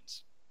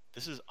decisions.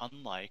 This is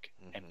unlike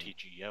Hmm.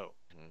 MTGO.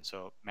 Hmm.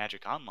 So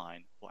Magic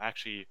Online will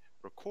actually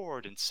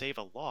record and save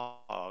a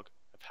log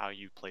of how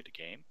you played a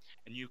game,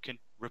 and you can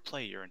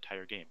replay your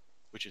entire game,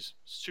 which is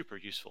super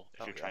useful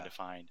if Oh you're trying yeah. to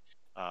find,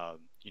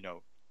 you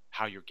know,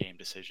 how your game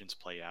decisions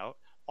play out.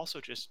 Also,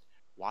 just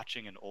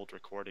watching an old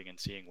recording and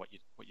seeing what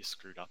you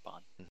screwed up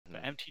on.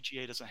 But Hmm.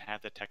 MTGA doesn't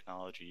have the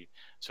technology,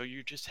 so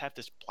you just have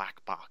this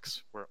black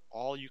box where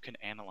all you can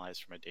analyze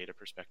from a data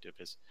perspective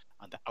is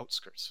on the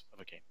outskirts of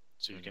a game.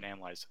 So you can Hmm.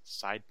 analyze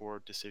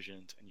sideboard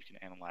decisions and you can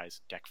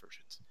analyze deck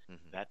versions. Hmm.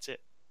 That's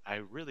it. I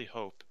really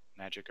hope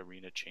Magic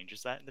Arena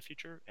changes that in the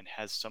future and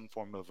has some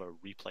form of a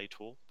replay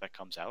tool that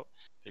comes out,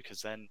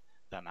 because then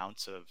the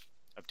amounts of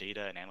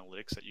data and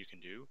analytics that you can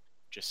do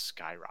just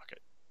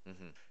skyrocket.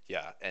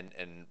 Yeah,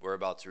 and we're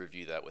about to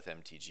review that with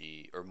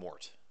MTG or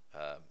Mort,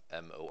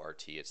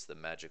 MORT. It's the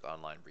Magic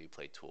Online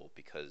Replay tool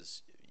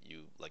because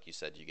you, like you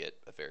said, you get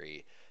a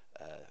very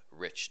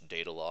rich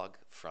data log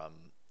from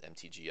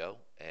MTGO,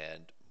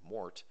 and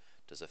Mort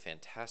does a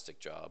fantastic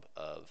job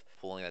of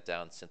pulling that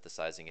down,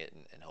 synthesizing it,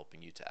 and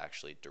helping you to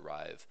actually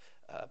derive.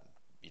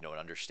 An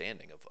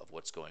understanding of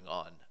what's going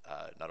on,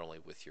 not only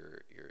with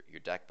your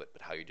deck, but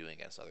how you're doing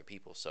against other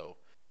people. So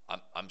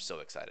I'm so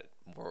excited.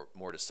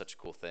 Mort is such a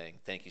cool thing.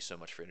 Thank you so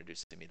much for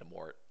introducing me to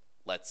Mort.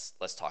 Let's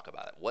talk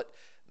about it. What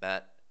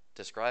Matt,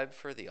 describe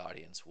for the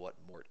audience what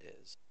Mort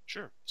is.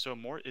 Sure. So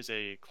Mort is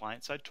a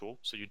client-side tool,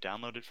 so you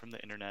download it from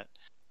the internet.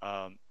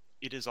 Um,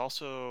 it is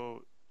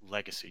also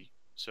legacy,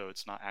 so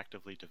it's not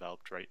actively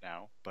developed right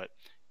now, but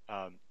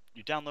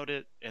you download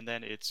it, and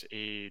then it's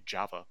a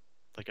Java,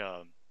 like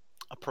a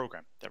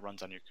program that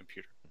runs on your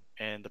computer.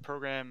 And the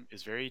program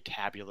is very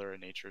tabular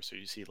in nature, so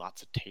you see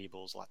lots of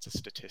tables, lots of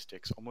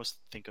statistics. Almost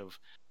think of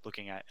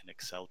looking at an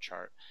Excel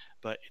chart,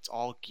 but it's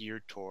all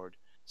geared toward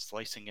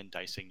slicing and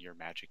dicing your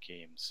Magic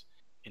games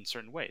in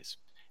certain ways.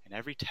 And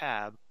every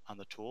tab on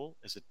the tool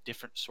is a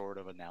different sort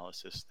of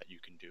analysis that you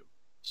can do.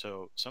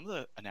 So some of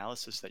the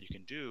analysis that you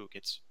can do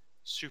gets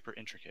super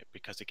intricate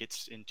because it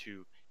gets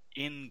into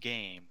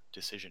in-game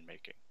decision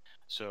making.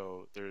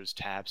 So there's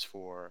tabs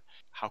for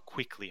how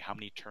quickly, how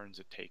many turns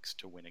it takes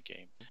to win a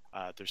game.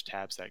 There's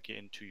tabs that get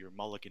into your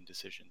mulligan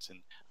decisions and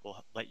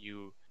will let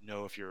you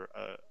know if you're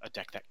a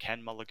deck that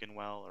can mulligan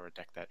well or a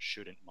deck that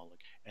shouldn't mulligan.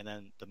 And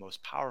then the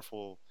most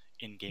powerful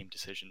in-game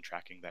decision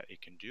tracking that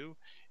it can do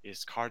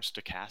is cards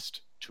to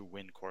cast to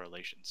win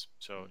correlations.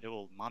 So Mm. it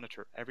will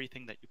monitor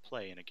everything that you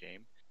play in a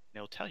game, and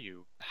it'll tell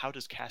you how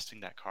does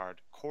casting that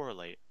card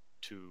correlate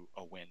to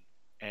a win.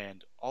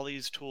 And all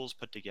these tools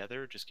put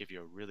together just give you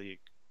a really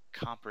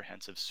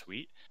comprehensive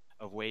suite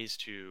of ways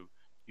to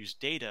use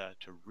data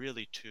to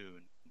really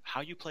tune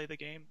how you play the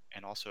game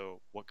and also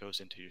what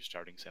goes into your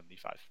starting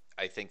 75.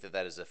 I think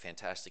that is a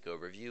fantastic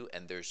overview,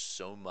 and there's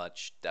so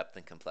much depth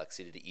and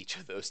complexity to each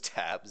of those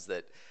tabs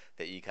that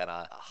you kind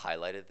of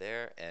highlighted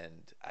there.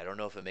 And I don't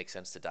know if it makes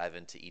sense to dive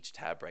into each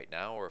tab right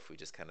now, or if we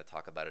just kind of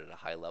talk about it at a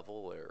high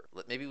level, or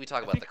maybe we talk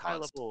I about think the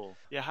cons.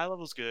 high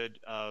level's good.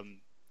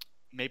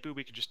 Maybe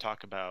we could just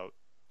talk about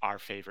our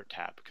favorite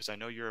tab because I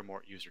know you're a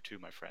Mort user too,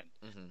 my friend.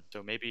 Hmm.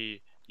 So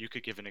maybe you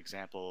could give an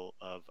example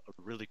of a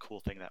really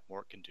cool thing that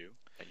Mort can do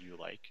that you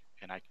like,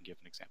 and I can give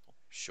an example.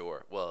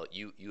 Sure. Well,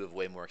 you have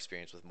way more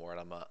experience with Mort.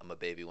 I'm a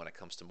baby when it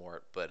comes to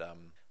Mort, but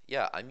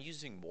yeah, I'm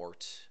using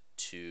Mort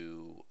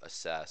to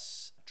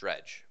assess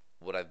dredge.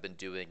 What I've been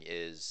doing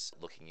is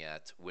looking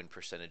at win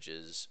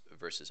percentages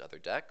versus other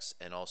decks,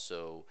 and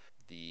also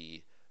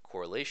the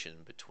correlation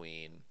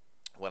between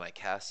when I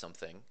cast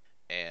something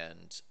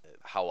and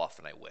how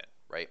often I win,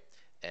 right?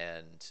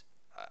 And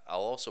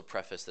I'll also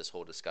preface this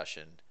whole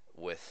discussion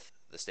with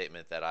the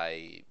statement that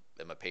I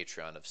am a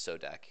Patreon of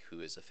Sodek,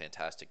 who is a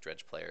fantastic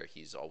dredge player.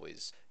 He's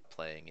always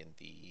playing in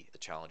the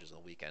challenges on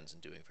the weekends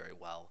and doing very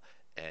well.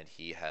 And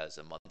he has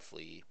a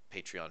monthly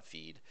Patreon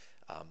feed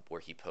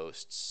where he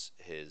posts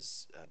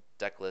his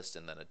deck list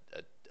and then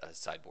a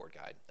sideboard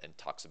guide and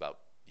talks about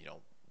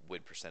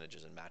win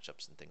percentages and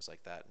matchups and things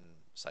like that and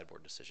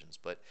sideboard decisions.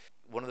 But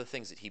one of the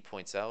things that he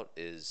points out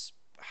is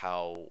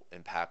how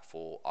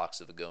impactful Ox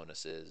of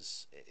Agonis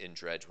is in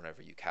Dredge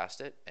whenever you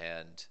cast it,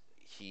 and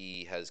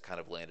he has kind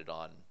of landed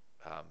on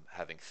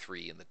having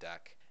 3 in the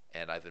deck,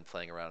 and I've been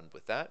playing around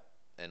with that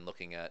and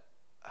looking at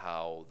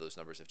how those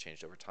numbers have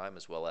changed over time,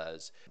 as well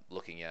as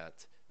looking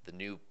at the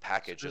new So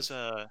package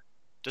of.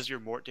 does your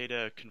Mort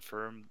data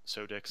confirm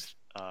Sodex's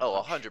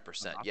Oh, hunch on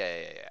 100%. Ox?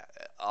 Yeah.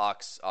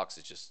 Ox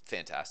is just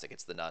fantastic.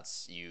 It's the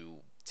nuts. You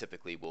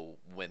typically will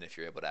win if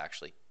you're able to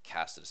actually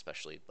cast it,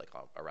 especially like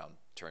around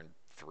turn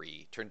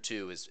 3. Turn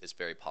 2 is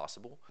very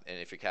possible. And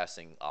if you're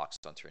casting Ox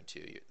on turn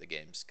 2, the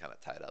game's kind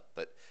of tied up.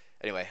 But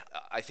anyway,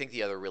 I think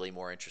the other really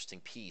more interesting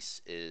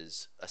piece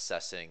is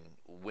assessing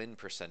win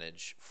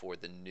percentage for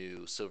the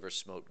new Silver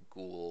Smoke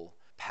Ghoul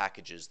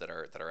packages that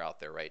are out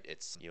there, right?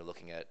 It's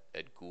looking at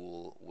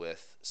Ghoul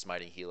with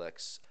Smiting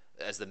Helix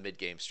as the mid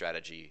game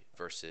strategy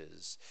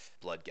versus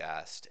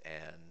Bloodghast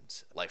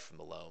and Life from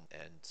the Loam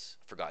and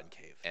Forgotten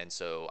Cave. And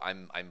so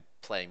I'm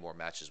playing more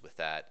matches with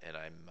that, and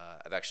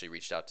I've actually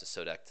reached out to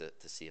Sodek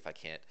to see if I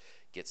can't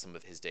get some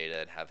of his data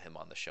and have him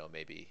on the show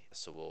maybe.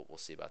 So we'll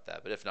see about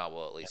that. But if not,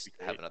 we'll at That'd least be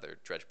have great. another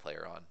Dredge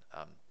player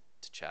on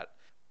to chat.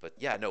 But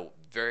yeah, no,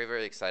 very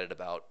very excited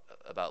about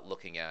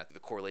looking at the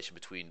correlation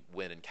between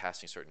win and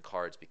casting certain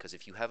cards, because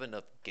if you have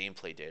enough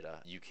gameplay data,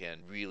 you can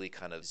really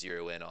kind of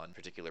zero in on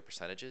particular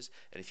percentages.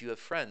 And if you have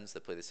friends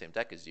that play the same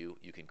deck as you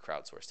can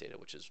crowdsource data,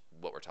 which is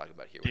what we're talking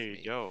about here There with you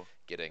me go.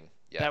 getting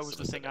That was some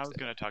the of thing I Sodex's was data.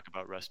 going to talk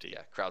about, Rusty.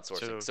 Yeah, crowdsourcing.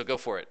 So, So go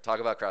for it. Talk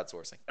about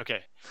crowdsourcing.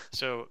 okay.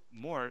 So,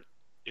 Mort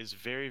is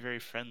very, very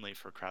friendly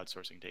for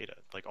crowdsourcing data.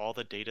 Like all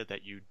the data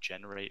that you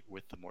generate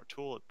with the Mort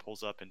tool, it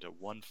pulls up into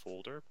one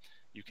folder.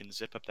 You can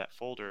zip up that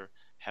folder,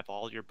 have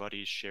all your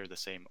buddies share the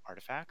same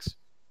artifacts,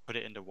 put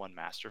it into one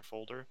master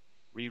folder,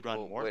 rerun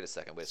Well, Mort, wait a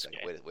second. Wait a second.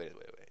 scan. Wait.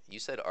 You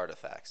said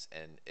artifacts,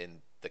 and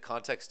in the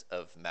context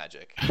of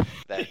Magic,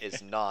 that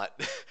is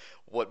not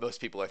what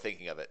most people are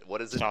thinking of it. What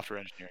is it? Software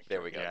engineering There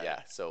term. we go. Yeah,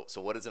 Yeah. So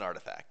what is an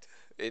artifact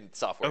in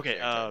software yeah. Okay,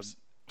 engineering terms?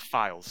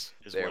 files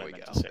is There what I we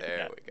meant go. to say. There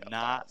Yeah, we go.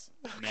 not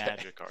Files. Okay.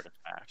 magic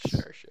artifacts.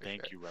 Sure.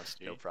 Thank you, No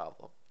Rusty.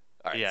 problem.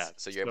 All right. Yeah,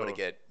 So you're able to so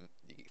get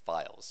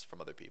files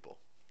from other people.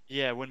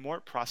 yeah, when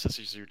Mort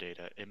processes your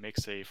data, it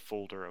makes a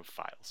folder of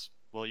files.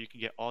 Well, you can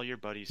get all your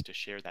buddies to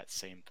share that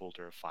same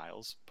folder of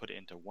files, put it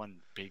into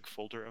one big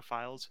folder of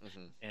files,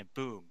 Hmm. and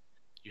boom,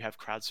 you have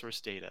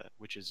crowdsourced data,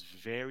 which is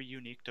very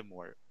unique to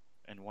Mort.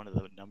 And one of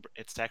the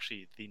it's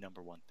actually the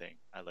number one thing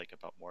I like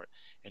about Mort.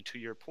 And to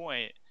your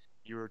point,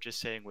 you were just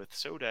saying with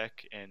Sodec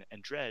and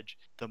Dredge,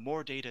 the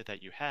more data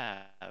that you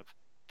have,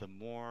 the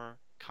more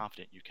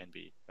confident you can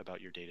be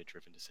about your data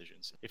driven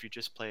decisions. If you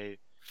just play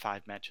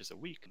 5 matches a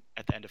week,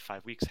 at the end of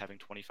 5 weeks, having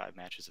 25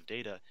 matches of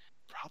data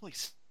probably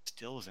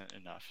still isn't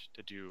enough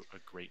to do a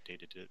great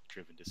data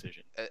driven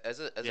decision. As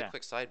a Yeah.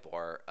 quick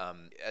sidebar,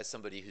 as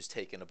somebody who's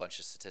taken a bunch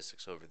of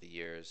statistics over the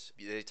years,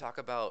 they talk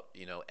about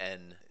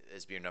n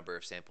as being number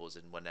of samples,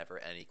 and whenever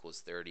n equals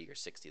 30 or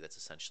 60, that's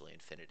essentially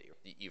infinity.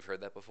 You've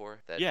heard that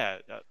before? That Yeah,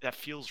 that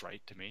feels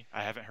right to me.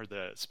 I haven't heard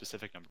the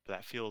specific number, but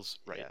that feels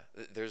right.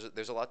 Yeah,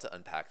 there's a lot to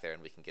unpack there,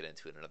 and we can get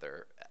into it in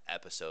another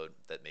episode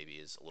that maybe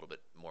is a little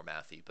bit more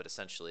mathy. But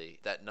essentially,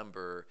 that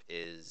number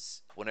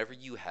is whenever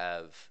you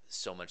have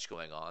so much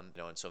going on,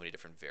 and so many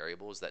different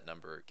variables, that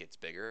number gets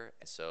bigger.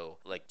 And so,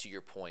 like to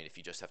your point, if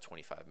you just have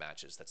 25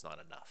 matches, that's not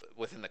enough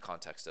within the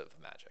context of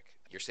Magic.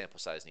 Your sample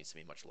size needs to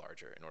be much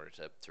larger in order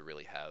to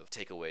really have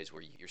takeaways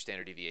where your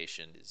standard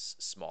deviation is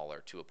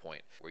smaller to a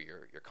point where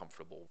you're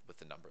comfortable with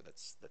the number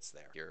that's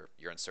there.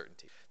 Your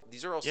uncertainty.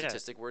 These are all Yeah,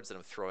 statistic words that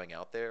I'm throwing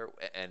out there,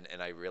 and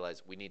I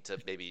realize we need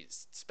to maybe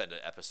spend an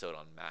episode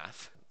on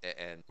math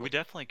and we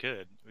definitely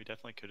could. We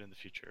definitely could in the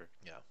future.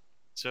 yeah.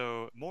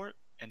 So more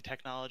and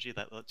technology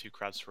that lets you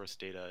crowdsource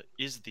data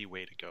is the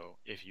way to go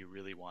if you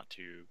really want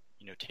to,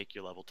 take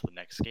your level to the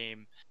next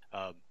game.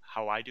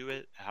 How I do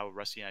it, how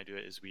Rusty and I do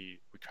it, is we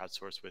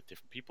crowdsource with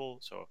different people.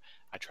 So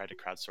I try to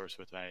crowdsource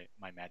with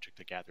my Magic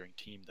the Gathering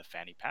team, the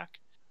Fanny Pack.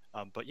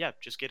 But yeah,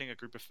 just getting a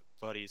group of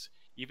buddies,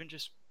 even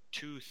just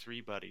 2,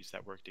 3 buddies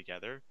that work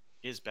together,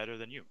 is better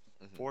than you.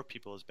 Hmm. 4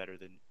 people is better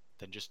than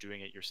just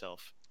doing it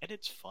yourself, and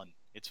it's fun.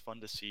 It's fun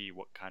to see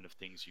what kind of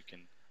things you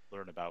can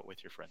learn about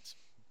with your friends.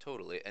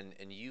 Totally, and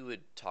you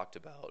had talked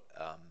about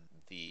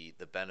the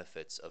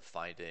benefits of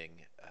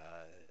finding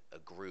a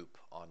group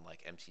on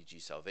like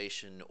MTG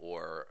Salvation,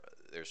 or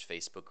there's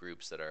Facebook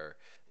groups that are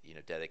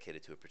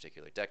dedicated to a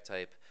particular deck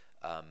type,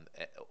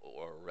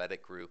 or a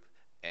Reddit group,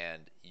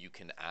 and you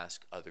can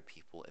ask other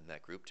people in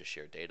that group to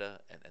share data,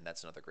 and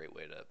that's another great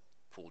way to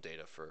pool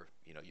data for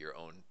your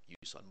own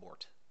use on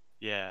Mort.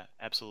 Yeah,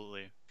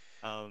 absolutely.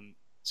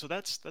 So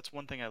that's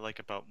one thing I like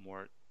about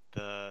Mort.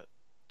 The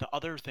the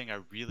other thing I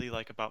really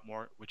like about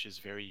Mort, which is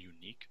very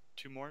unique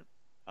to Mort,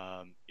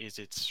 is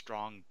its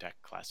strong deck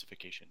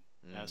classification.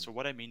 Mm, So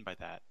what I mean by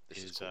that this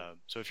is is, cool.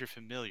 so if you're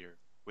familiar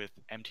with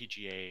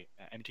MTG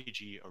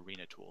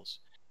Arena tools,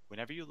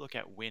 whenever you look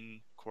at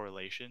win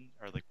correlation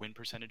or like win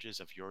percentages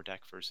of your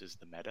deck versus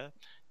the meta,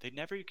 they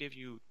never give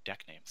you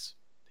deck names.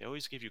 They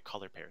always give you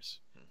color pairs.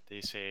 Mm,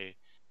 They say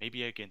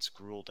maybe against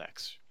Gruul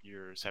decks,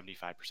 you're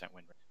 75%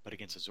 win rate, but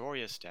against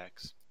Azorius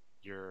decks,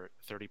 you're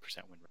 30%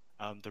 win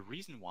rate. The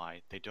reason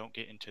why they don't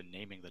get into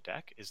naming the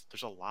deck is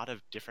there's a lot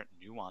of different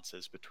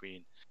nuances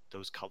between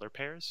those color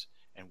pairs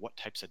and what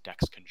types of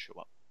decks can show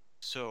up.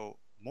 So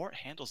Mort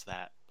handles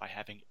that by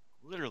having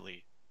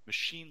literally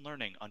machine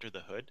learning under the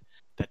hood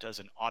that does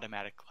an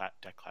automatic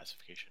deck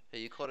classification. Hey,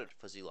 you called it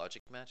fuzzy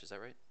logic match, is that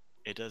right?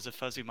 It does a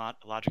fuzzy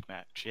logic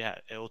match. Yeah,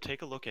 it will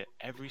take a look at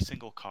every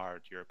single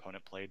card your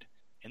opponent played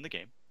in the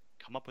game,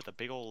 come up with a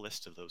big old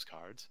list of those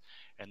cards,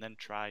 and then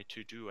try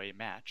to do a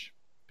match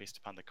based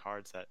upon the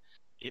cards that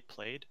it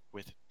played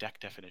with deck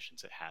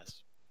definitions it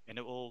has. And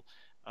it will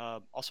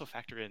also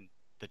factor in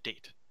the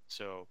date.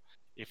 So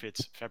if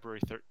it's February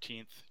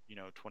 13th,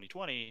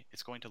 2020,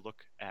 it's going to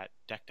look at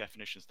deck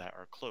definitions that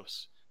are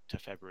close to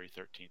February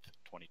 13th,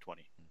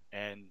 2020.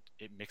 And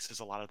it mixes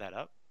a lot of that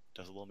up,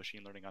 does a little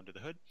machine learning under the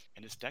hood,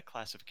 and its deck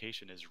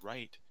classification is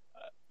right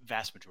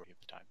vast majority of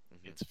the time.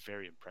 Hmm. It's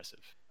very impressive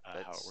how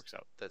it That's works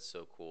out. that's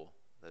so cool.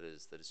 That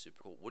is super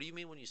cool. What do you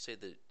mean when you say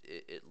that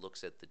it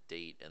looks at the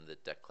date and the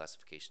deck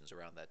classifications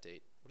around that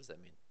date? What does that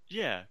mean?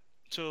 Yeah.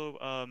 So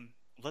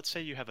let's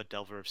say you have a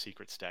Delver of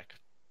Secrets deck,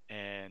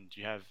 and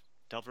you have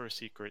Delver of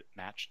Secret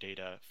match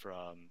data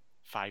from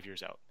 5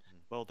 years out.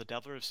 Mhm. Well, the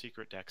Delver of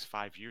Secret decks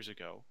 5 years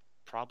ago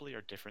probably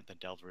are different than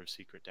Delver of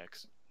Secret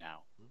decks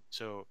now. Mhm.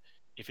 So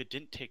if it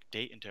didn't take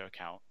date into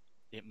account,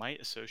 it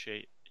might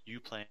associate you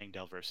playing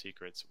Delver of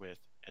Secrets with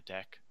a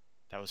deck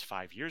that was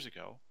 5 years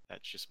ago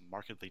that's just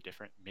markedly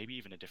different, maybe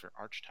even a different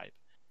archetype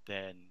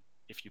than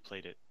if you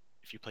played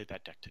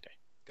that deck today.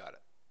 Got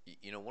it.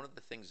 One of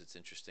the things that's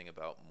interesting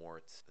about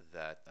Mort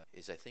that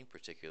is, I think,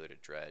 particular to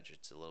Dredge,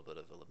 it's a little bit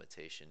of a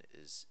limitation,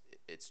 is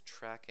it's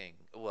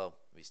tracking. Well,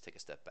 let me just take a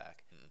step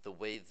back. The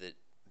way that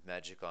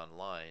Magic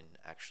Online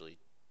actually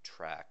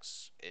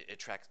tracks, it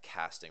tracks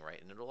casting,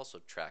 right? And it'll also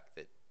track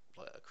that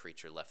a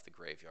creature left the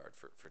graveyard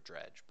for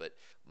Dredge. But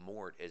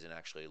Mort isn't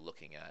actually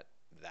looking at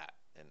that.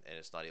 And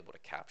it's not able to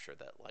capture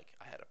that, like,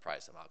 I had a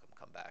Prize Amalgam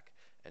come back.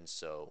 And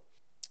so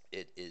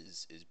it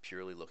is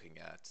purely looking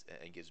at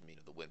and gives me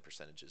the win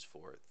percentages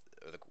for,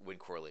 or the win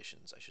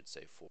correlations, I should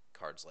say, for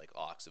cards like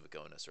Ox of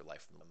Agonis or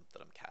Life from them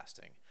that I'm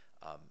casting.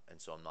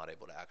 And so I'm not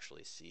able to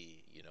actually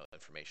see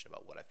information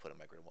about what I put in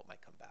my grid and what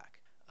might come back.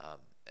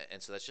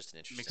 And so that's just an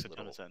Makes interesting a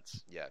ton of little,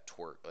 sense. yeah,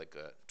 twerk, like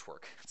a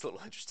twerk. It's a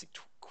little interesting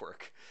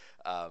quirk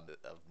of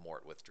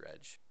Mort with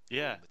Dredge.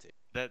 Little Yeah,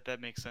 limitation. that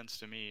makes sense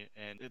to me.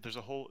 And there's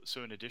a whole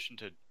so in addition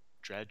to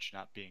Dredge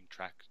not being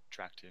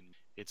tracked in,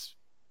 it's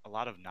a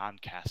lot of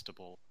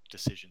non-castable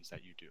decisions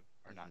that you do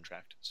are Mm-hmm. not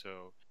tracked.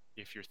 So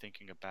if you're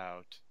thinking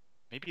about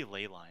maybe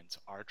ley lines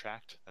are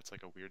tracked, that's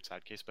like a weird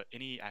side case, but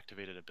any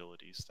activated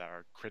abilities that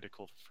are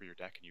critical for your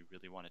deck and you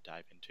really want to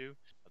dive into,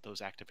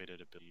 those activated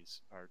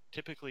abilities are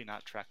typically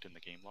not tracked in the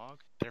game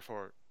log.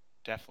 Therefore,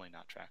 definitely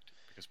not tracked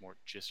because Mort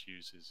just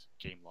uses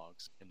game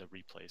logs in the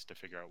replays to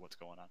figure out what's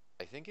going on.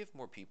 I think if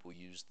more people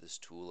use this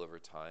tool over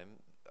time,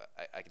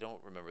 I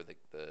don't remember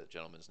the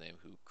gentleman's name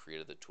who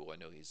created the tool. I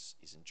know he's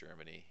in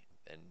Germany,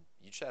 and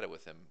you chatted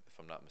with him if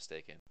I'm not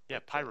mistaken. Yeah,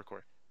 But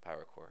Pyrocore.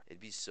 Pyrocore. It'd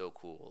be so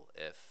cool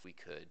if we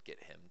could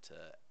get him to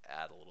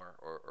add a little more,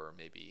 or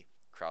maybe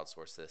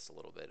crowdsource this a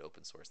little bit,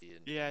 open source the.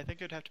 Yeah, I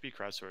think it'd have to be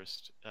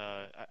crowdsourced.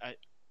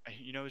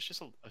 It's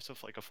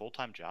just like a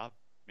full-time job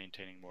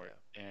maintaining Mort,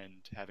 Yeah.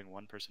 and having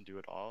one person do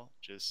it all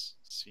just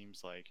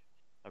seems like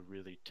a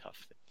really tough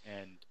thing.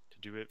 And to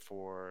do it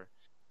for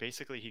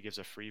basically, he gives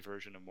a free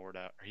version of Mort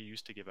out, or he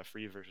used to give a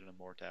free version of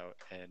Mort out,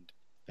 and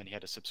then he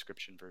had a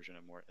subscription version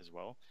of Mort as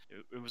well.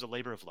 It was a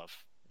labor of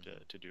love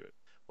Mhm. to do it.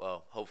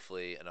 Well,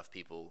 hopefully enough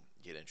people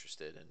get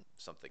interested and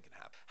something can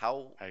happen.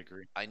 How I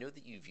agree. I know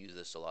that you've used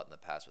this a lot in the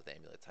past with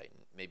Amulet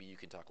Titan. Maybe you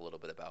can talk a little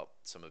bit about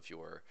some of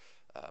your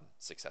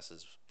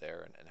successes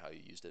there and how you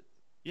used it.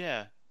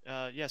 Yeah,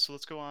 yeah. So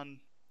let's go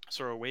on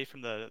sort of away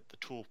from the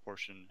tool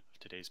portion of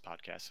today's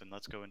podcast, and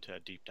let's go into a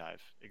deep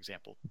dive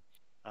example.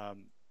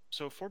 Um,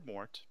 so for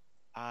Mort,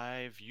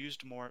 I've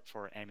used Mort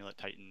for Amulet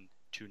Titan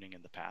tuning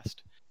in the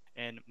past,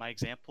 and my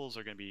examples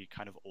are going to be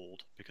kind of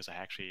old because I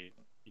actually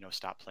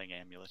stopped playing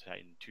Amulet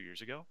Titan 2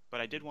 years ago.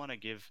 But I did want to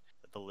give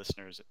the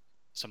listeners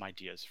some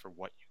ideas for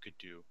what you could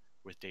do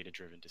with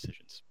data-driven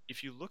decisions.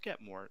 If you look at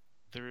Mort,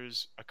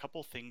 there's a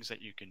couple things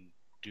that you can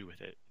do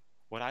with it.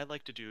 What I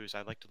like to do is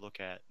I like to look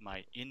at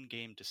my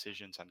in-game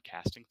decisions on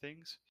casting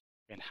things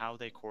and how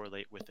they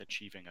correlate with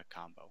achieving a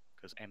combo,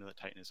 because Amulet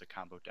Titan is a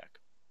combo deck.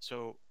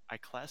 So I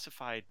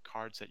classified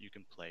cards that you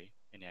can play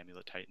in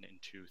Amulet Titan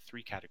into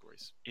three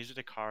categories. Is it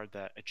a card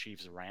that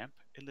achieves ramp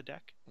in the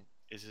deck?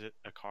 Is it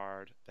a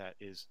card that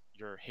is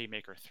your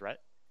Haymaker threat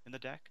in the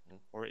deck? Mhm.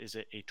 Or is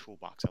it a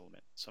toolbox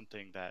element,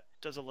 something that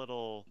does a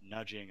little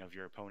nudging of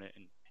your opponent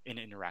and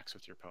interacts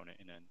with your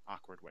opponent in an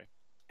awkward way?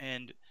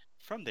 And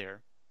from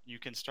there, you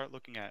can start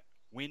looking at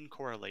win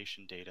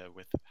correlation data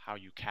with how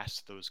you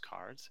cast those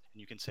cards. And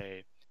you can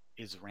say,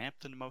 is ramp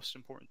the most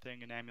important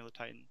thing in Amulet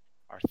Titan?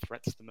 Are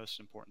threats the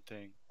most important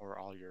thing? Or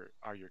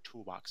are your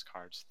toolbox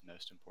cards the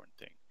most important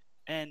thing?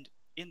 And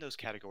in those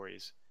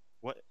categories,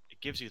 what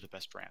gives you the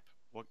best ramp?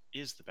 What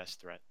is the best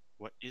threat?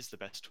 What is the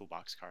best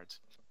toolbox cards?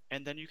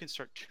 And then you can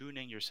start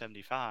tuning your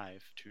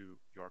 75 to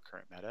your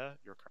current meta,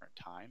 your current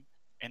time.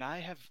 And I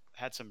have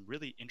had some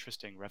really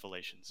interesting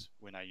revelations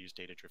when I use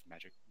data driven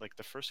magic. Like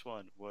the first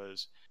one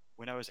was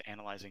when I was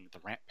analyzing the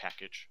ramp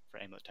package for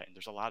Amulet Titan.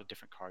 There's a lot of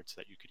different cards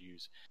that you could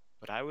use,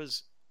 but I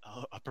was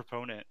a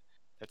proponent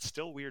that's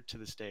still weird to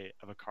this day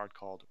of a card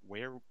called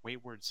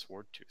Wayward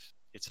Swordtooth.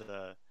 It's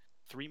a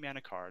 3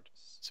 mana card,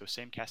 so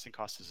same casting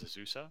cost as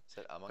Azusa, Is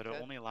that but it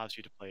Amonkhet? only allows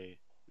you to play.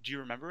 Do you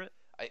remember it?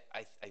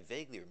 I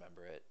vaguely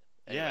remember it.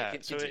 Anyway, Yeah,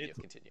 so continue.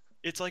 Continue.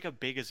 it's like a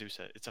big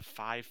Azusa. It's a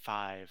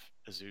 5/5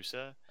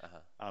 Azusa, Uh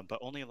huh. but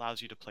only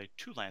allows you to play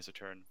 2 lands a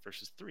turn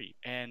versus 3.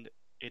 And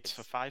it's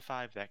a It's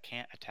 5/5 that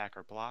can't attack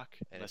or block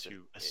and unless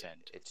you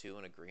ascend. a two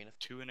and a green.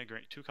 Two in a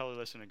green, two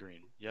colorless and a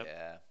green. Yep.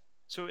 Yeah.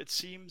 So it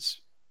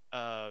seems,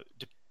 uh,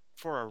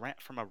 for a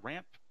from a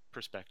ramp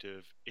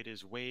perspective, it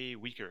is way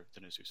weaker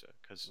than Azusa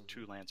because Mhm.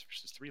 2 lands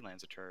versus 3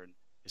 lands a turn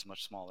is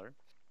much smaller.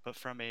 But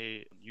from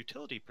a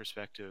utility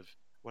perspective,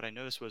 what I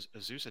noticed was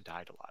Azusa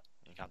died a lot.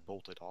 He got Mhm.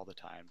 bolted all the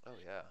time. Oh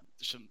yeah.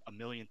 There's a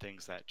million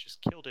things that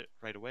just killed it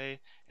right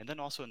away. And then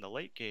also in the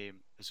late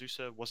game,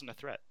 Azusa wasn't a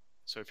threat.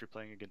 So if you're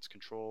playing against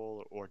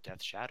Control or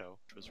Death Shadow,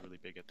 which was really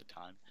big at the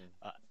time,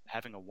 Mm,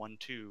 having a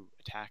 1/2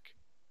 attack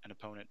an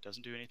opponent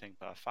doesn't do anything,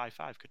 but a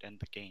 5/5 could end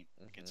the game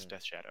against mhm.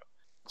 Death Shadow.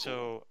 Cool.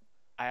 So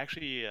I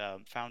actually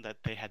found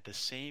that they had the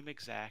same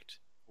exact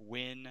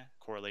win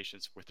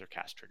correlations with their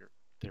cast trigger.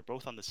 They're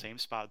both on the same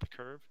spot of the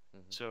curve.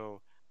 Hmm.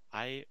 So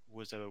I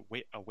was a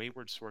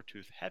Wayward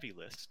Sawtooth heavy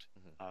list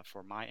Hmm.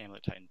 for my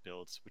Amulet Titan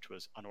builds, which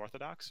was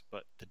unorthodox,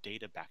 but the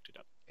data backed it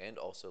up. And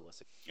also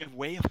less.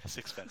 Way less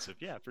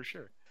expensive, yeah, for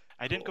sure.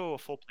 I didn't Cool. go a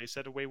full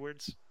playset of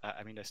Waywards.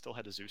 I mean, I still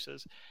had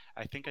Azusa's.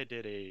 I think I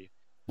did a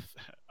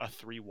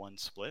 3-1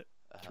 split,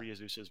 Uh-huh. 3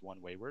 Azusa's,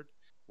 1 Wayward,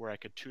 where I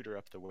could tutor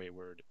up the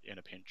Wayward in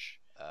a pinch,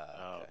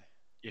 um, Okay.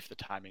 if the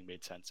timing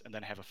made sense, and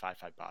then have a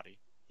 5/5 body.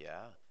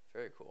 Yeah.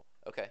 Very cool.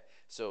 Okay.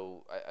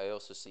 So I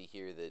also see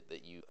here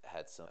that you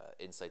had some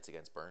insights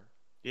against burn.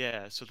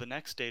 Yeah, so the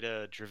next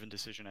data driven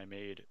decision I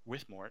made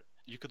with Mort,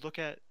 you could look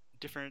at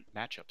different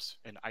matchups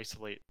and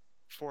isolate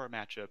for a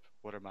matchup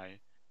what are my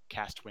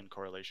cast win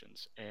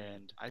correlations. Hmm.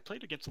 And I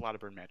played against a lot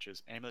of burn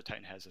matches. Amulet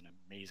Titan has an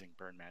amazing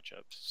burn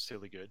matchup,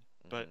 silly good.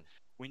 But Hmm.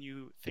 when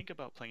you think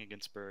about playing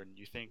against burn,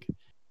 you think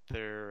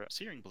their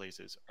Searing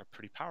Blazes are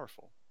pretty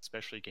powerful,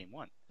 especially game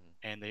one. Hmm.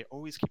 And they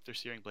always keep their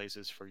Searing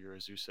Blazes for your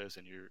Azusas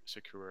and your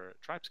Sakura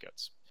Tribe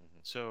Scouts. Hmm.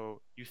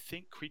 So you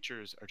think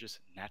creatures are just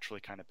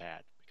naturally kind of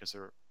bad because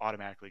they're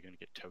automatically going to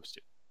get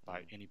toasted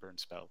by Hmm. any burn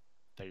spell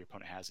that your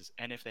opponent has.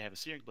 And if they have a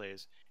Searing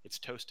Blaze, it's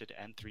toasted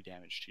and 3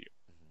 damage to you.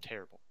 Hmm.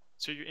 Terrible.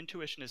 So your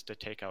intuition is to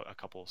take out a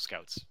couple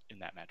scouts in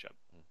that matchup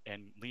Hmm.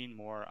 and lean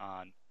more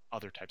on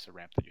other types of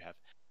ramp that you have.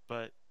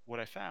 But what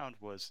I found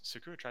was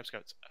Sakura Tribe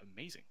Scout's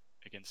amazing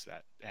against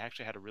that. They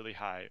actually had a really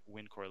high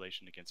win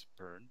correlation against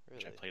burn,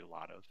 which I Really? played a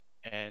lot of.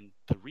 And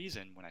the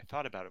reason, when I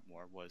thought about it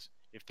more, was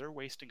if they're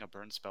wasting a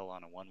burn spell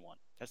on a 1/1,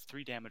 that's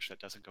 3 damage that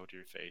doesn't go to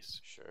your face.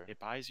 Sure. It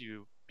buys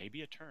you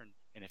maybe a turn,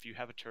 and if you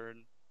have a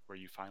turn where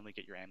you finally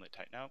get your Amulet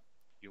Titan out,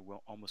 you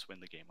will almost win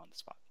the game on the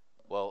spot.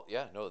 Well,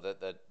 yeah, no,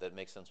 that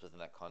makes sense within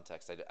that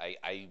context.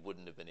 I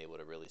wouldn't have been able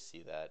to really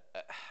see that.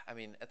 I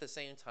mean, at the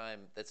same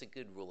time, that's a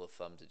good rule of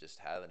thumb to just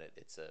have in it.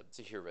 It's a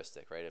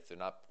heuristic, right? If they're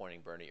not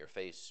pointing burn at your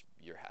face,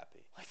 you're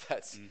happy. Like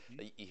that's Hmm.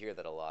 you hear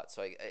that a lot.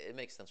 So it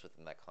makes sense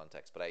within that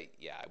context. But I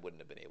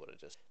wouldn't have been able to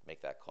just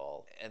make that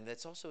call. And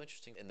that's also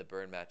interesting in the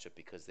burn matchup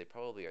because they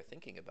probably are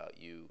thinking about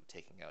you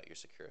taking out your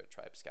Sakura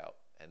Tribe Scout,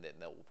 and then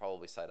they'll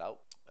probably side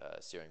out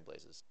Searing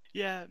Blazes.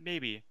 Yeah,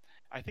 maybe.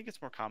 I think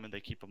it's more common they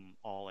keep them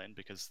all in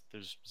because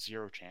there's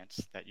zero chance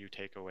that you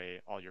take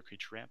away all your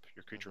creature ramp.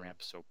 Your creature Hmm.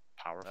 ramp is so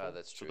powerful,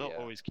 That's so true. they'll Yeah,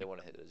 always they keep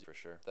want to them. hit it for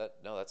sure.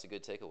 That's a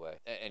good takeaway.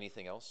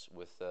 Anything else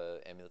with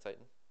Amulet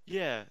Titan?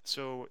 Yeah,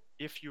 so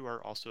if you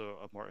are also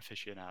a more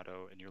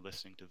aficionado and you're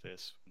listening to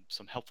this,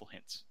 some helpful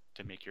hints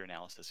to make your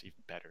analysis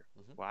even better.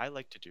 Hmm. What I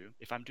like to do,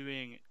 if I'm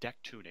doing deck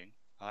tuning,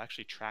 I'll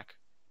actually track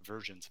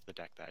versions of the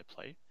deck that I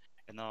play,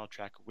 and then I'll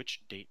track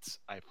which dates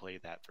I play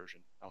that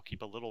version. I'll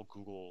keep a little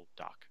Google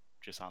Doc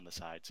just on the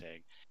side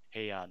saying,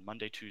 hey, on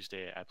Monday,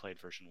 Tuesday, I played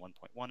version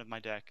 1.1 of my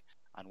deck.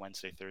 On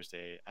Wednesday,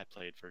 Thursday, I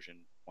played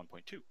version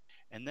 1.2.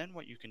 And then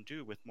what you can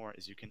do with more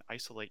is you can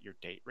isolate your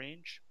date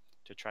range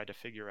to try to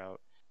figure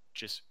out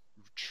just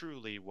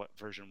truly what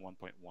version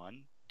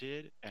 1.1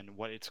 did and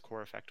what its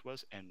core effect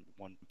was, and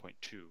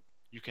 1.2.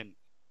 You can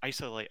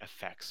isolate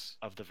effects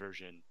of the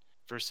version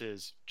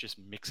versus just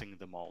mixing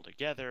them all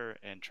together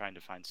and trying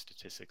to find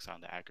statistics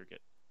on the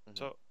aggregate. Hmm.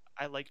 So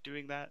I like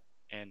doing that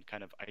and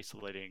kind of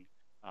isolating,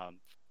 um,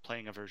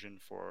 playing a version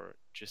for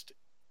just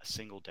a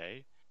single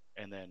day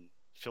and then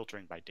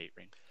filtering by date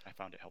range. I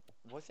found it helpful.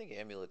 Well, I think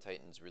Amulet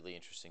Titan's really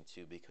interesting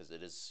too because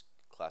it is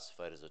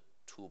classified as a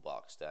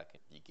toolbox deck.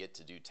 You get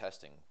to do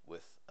testing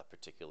with a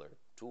particular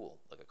tool,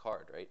 like a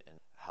card, right? And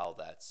how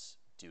that's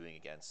doing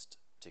against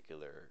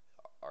particular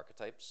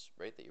archetypes,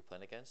 right, that you're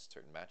playing against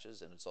certain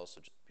matches. And it's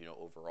also just,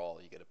 overall,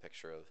 you get a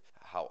picture of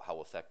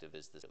how effective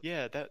is this.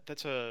 Yeah,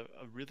 that's a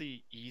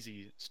really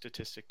easy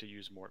statistic to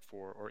use Mort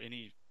for, or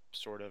any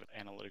sort of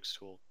analytics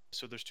tool.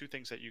 So there's two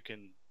things that you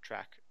can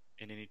track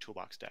in any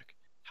toolbox deck.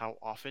 How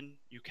often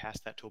you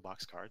cast that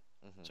toolbox card.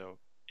 Hmm. So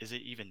is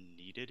it even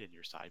needed in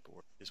your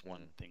sideboard is Hmm.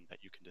 one thing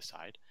that you can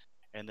decide.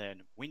 And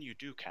then when you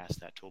do cast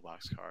that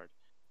toolbox card,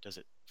 does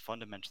it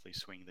fundamentally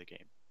swing the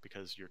game?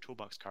 Because your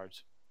toolbox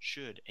cards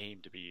should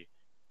aim to be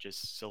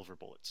just silver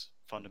bullets,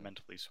 Hmm.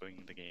 fundamentally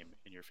swinging the game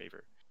in your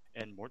favor.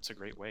 And Mort's a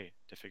great way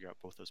to figure out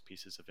both those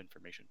pieces of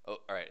information. Oh,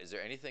 all right. Is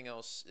there anything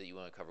else that you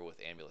want to cover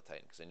with Amulet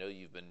Titan? Because I know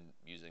you've been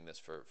using this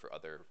for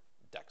other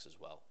decks as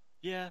well.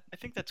 Yeah, I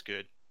think that's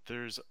good.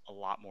 There's a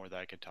lot more that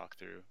I could talk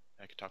through.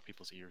 I could talk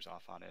people's ears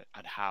off on it,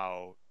 on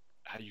how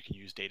you can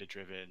use data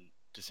driven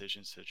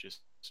decisions to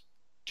just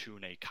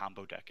tune a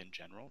combo deck in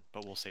general,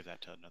 but we'll save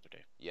that to another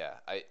day. Yeah,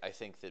 I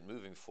think that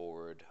moving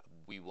forward,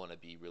 we want to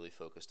be really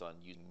focused on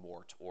using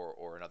Mort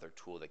or another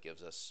tool that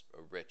gives us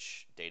a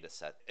rich data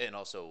set and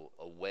also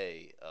a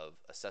way of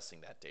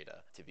assessing that data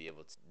to be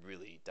able to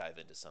really dive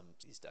into some of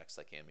these decks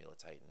like Amulet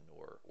Titan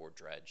or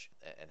Dredge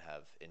and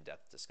have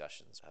in-depth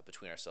discussions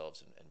between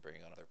ourselves and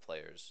bringing on other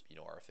players,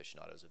 our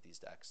aficionados of these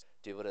decks,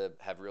 to be able to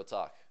have real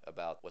talk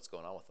about what's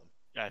going on with them.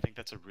 Yeah, I think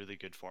that's a really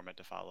good format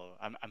to follow.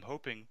 I'm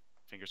hoping,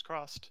 fingers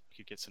crossed, we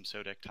could get some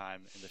Sodec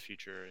time in the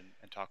future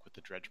and talk with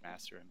the Dredge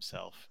Master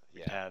himself.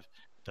 We could Yeah. have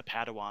the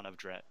Padawan of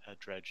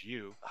Dredge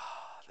U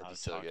That'd be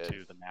so talk good.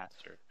 to the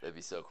Master. That'd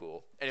be so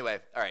cool. Anyway,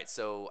 all right.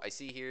 So I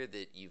see here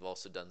that you've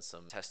also done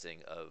some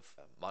testing of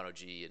Mono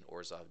G and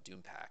Orzhov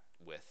Doompact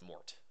with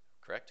Mort,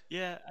 correct?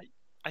 Yeah,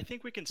 I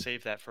think we can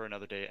save that for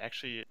another day.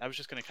 Actually, I was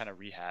just going to kind of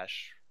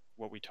rehash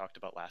what we talked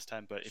about last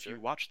time, but if Sure.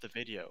 you watch the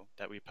video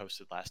that we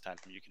posted last time,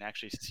 you can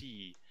actually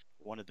see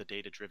one of the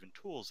data-driven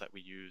tools that we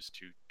use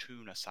to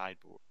tune a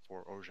sideboard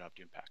for Orzhov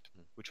Doompact,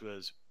 which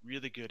was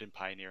really good in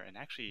Pioneer and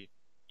actually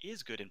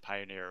is good in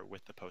Pioneer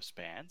with the post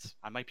bans.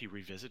 I might be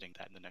revisiting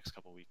that in the next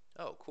couple weeks.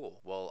 Oh,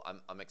 cool. Well,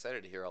 I'm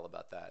excited to hear all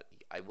about that.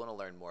 I want to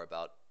learn more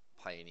about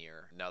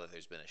Pioneer now that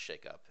there's been a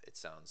shakeup. It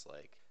sounds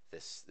like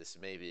this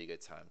may be a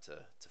good time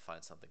to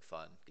find something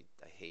fun.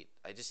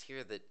 I just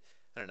hear that,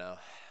 I don't know,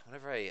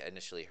 whenever I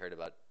initially heard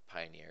about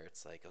Pioneer,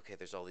 it's like, okay,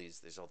 there's all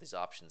these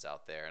options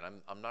out there,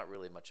 and I'm not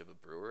really much of a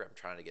brewer. I'm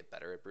trying to get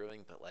better at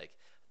brewing, but like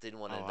didn't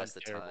want to Oh, I'm invest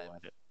the terrible time.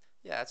 at it.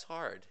 Yeah, it's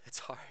hard. It's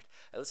hard.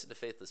 I listen to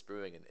Faithless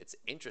Brewing, and it's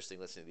interesting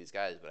listening to these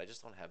guys, but I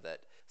just don't have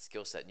that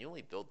skill set. And you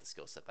only build the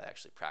skill set by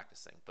actually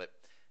practicing. But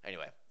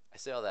anyway, I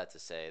say all that to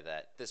say that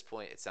at this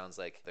point, it sounds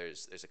like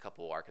there's a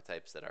couple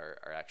archetypes that are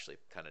actually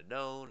kind of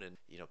known, and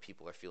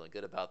people are feeling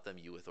good about them.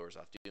 You with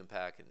Orzhov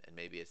Doompact, and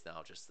maybe it's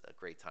now just a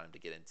great time to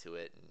get into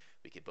it, and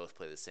we could both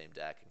play the same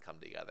deck and come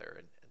together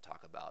and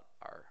talk about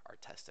our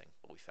testing,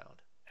 what we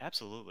found.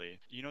 Absolutely.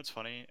 You know what's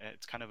funny?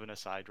 It's kind of an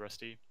aside,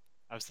 Rusty.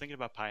 I was thinking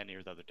about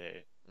Pioneer the other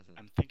day. Hmm.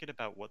 I'm thinking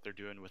about what they're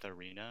doing with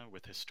Arena,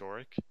 with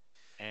Historic,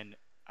 and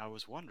I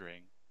was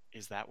wondering,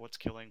 is that what's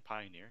killing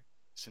Pioneer?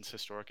 Since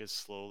Historic is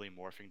slowly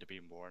morphing to be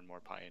more and more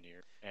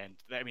Pioneer. And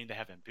I mean, they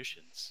have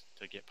ambitions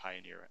to get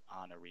Pioneer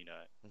on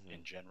Arena Hmm.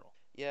 in general.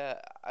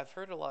 Yeah, I've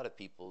heard a lot of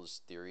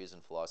people's theories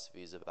and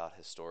philosophies about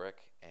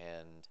Historic,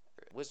 and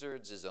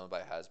Wizards is owned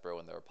by Hasbro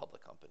and they're a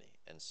public company.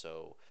 And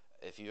so,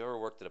 if you've ever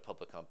worked at a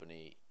public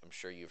company, I'm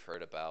sure you've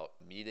heard about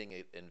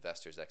meeting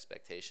investors'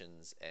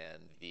 expectations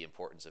and the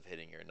importance of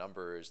hitting your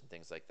numbers and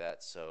things like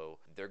that. So,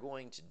 they're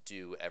going to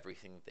do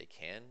everything they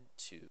can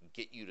to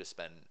get you to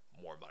spend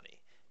more money.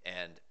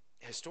 And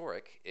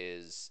Historic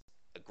is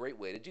a great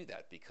way to do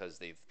that because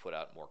they've put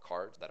out more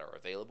cards that are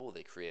available.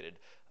 They created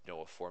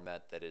a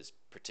format that is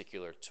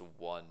particular to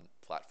one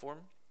platform.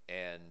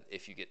 And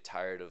if you get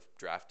tired of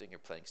drafting or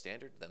playing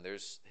standard, then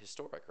there's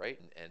Historic, right?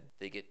 And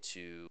they get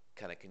to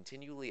kind of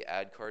continually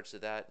add cards to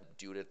that,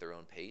 do it at their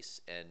own pace,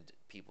 and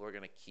people are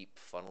going to keep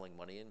funneling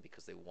money in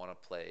because they want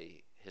to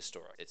play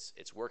Historic.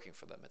 It's working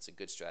for them. It's a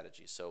good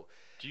strategy. So,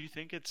 Do you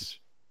think it's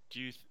do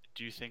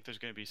you think there's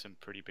going to be some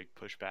pretty big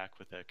pushback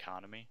with the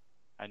economy?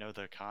 I know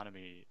the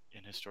economy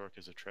in Historic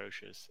is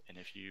atrocious, and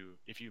if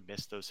you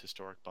miss those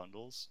Historic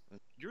bundles,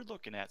 you're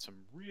looking at some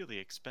really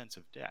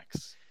expensive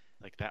decks.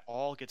 Like that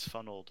all gets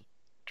funneled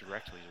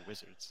directly to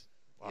Wizards.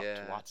 Wow, to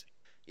yeah, WotC.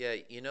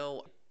 yeah,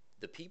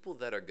 the people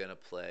that are gonna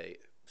play.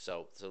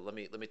 So let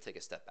me take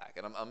a step back,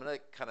 and I'm gonna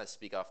kind of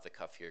speak off the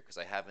cuff here because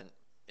I haven't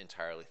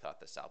entirely thought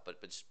this out,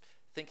 but just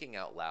thinking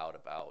out loud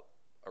about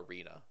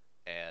Arena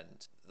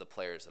and the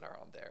players that are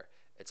on there.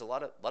 It's a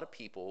lot of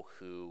people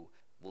who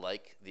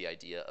like the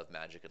idea of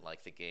Magic and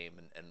like the game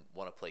and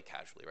want to play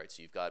casually, right?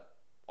 So you've got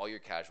all your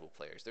casual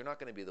players. They're not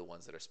going to be the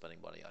ones that are spending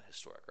money on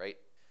Historic, right?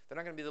 They're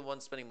not going to be the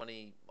ones spending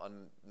money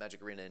on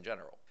Magic Arena in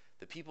general.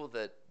 The people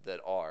that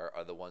are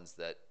the ones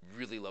that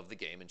really love the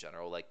game in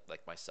general, like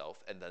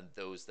myself, and then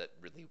those that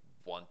really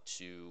want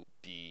to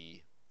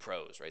be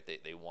pros, right?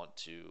 They want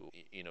to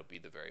be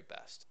the very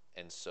best.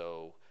 And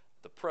so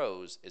the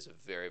pros is a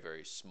very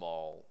very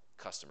small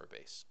customer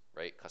base,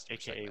 right? Customer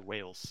aka segment.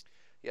 Wales.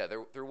 Yeah,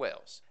 they're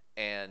whales.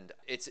 And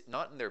it's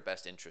not in their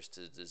best interest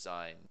to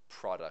design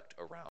product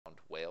around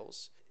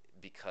whales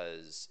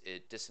because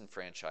it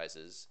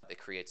disenfranchises, it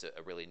creates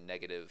a really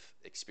negative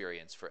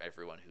experience for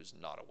everyone who's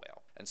not a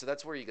whale. And so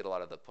that's where you get a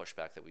lot of the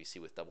pushback that we see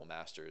with double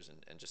masters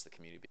and just the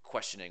community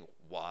questioning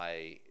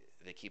why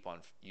they keep on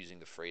using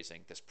the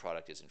phrasing, this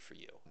product isn't for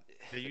you.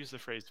 They use the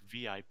phrase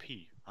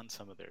VIP on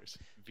some of theirs.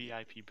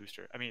 VIP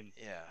booster. I mean,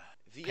 Yeah,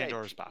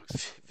 Pandora's VIP.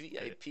 box.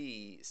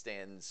 VIP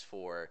stands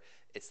for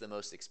it's the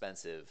most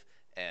expensive,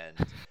 and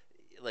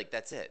like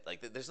that's it.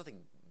 Like there's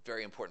nothing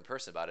very important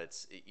person about it.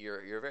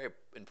 You're a very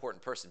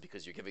important person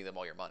because you're giving them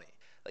all your money.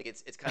 Like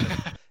it's kind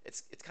of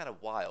it's kind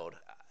of wild.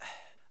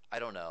 I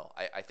don't know.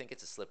 I think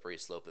it's a slippery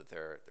slope that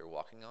they're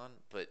walking on,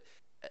 but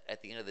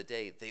at the end of the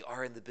day, they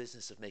are in the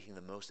business of making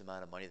the most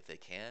amount of money that they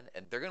can,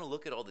 and they're going to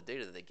look at all the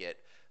data that they get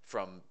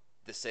from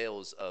the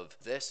sales of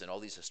this and all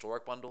these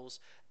Historic bundles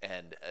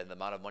and the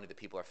amount of money that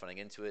people are funding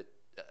into it.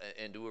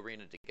 into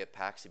Arena to get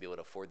packs to be able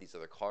to afford these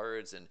other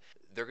cards, and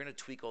they're going to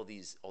tweak all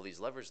these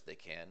levers they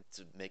can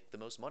to make the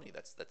most money.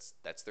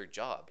 That's their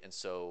job. And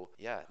so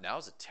yeah, now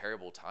is a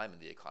terrible time in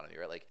the economy,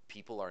 right? Like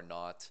people are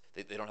not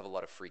they don't have a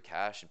lot of free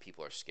cash, and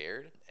people are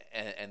scared,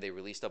 and they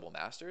release double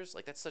masters.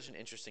 Like that's such an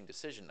interesting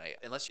decision.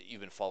 Unless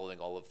you've been following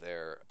all of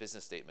their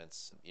business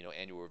statements,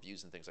 annual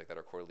reviews and things like that,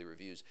 or quarterly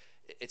reviews,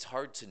 it's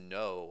hard to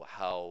know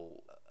how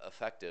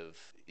effective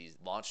these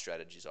launch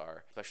strategies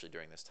are, especially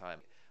during this time.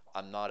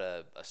 I'm not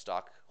a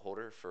stock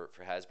holder for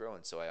Hasbro,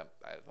 and so I've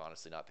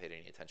honestly not paid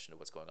any attention to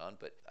what's going on.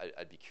 But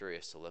I'd be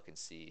curious to look and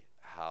see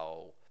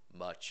how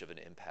much of an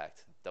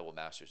impact Double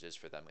Masters is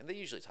for them. And they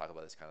usually talk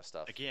about this kind of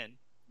stuff. Again,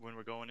 when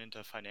we're going into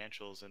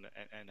financials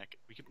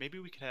we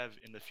could have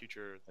in the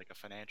future like a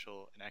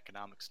financial and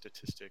economic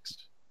statistics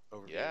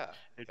overview. Yeah,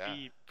 It'd yeah,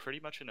 be pretty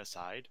much an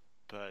aside,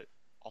 but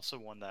also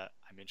one that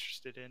I'm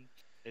interested in.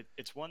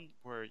 It's one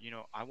where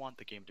I want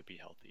the game to be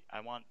healthy.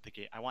 I want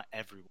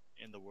everyone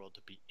in the world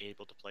to be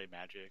able to play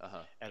Magic uh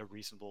huh. at a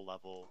reasonable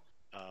level,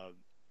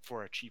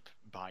 for a cheap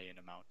buy-in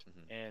amount.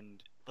 Hmm.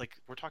 And like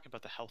we're talking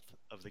about the health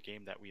of the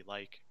game that we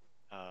like,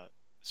 uh,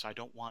 so I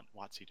don't want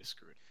WotC to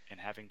screw it. And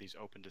having these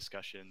open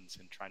discussions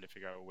and trying to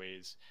figure out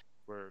ways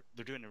where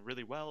they're doing it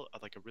really well,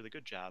 like a really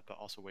good job, but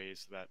also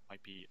ways that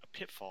might be a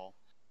pitfall,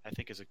 I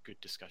think is a good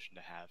discussion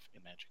to have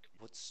in Magic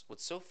community.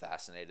 What's so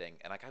fascinating,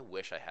 and like I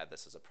wish I had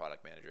this as a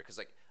product manager, because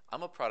like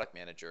I'm a product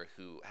manager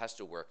who has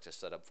to work to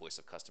set up voice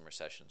of customer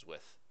sessions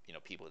with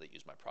people that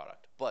use my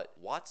product. But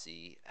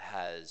WotC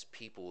has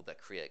people that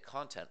create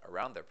content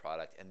around their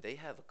product, and they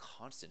have a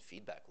constant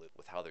feedback loop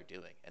with how they're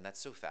doing, and that's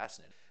so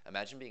fascinating.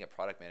 Imagine being a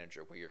product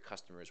manager where your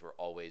customers were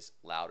always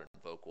loud and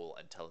vocal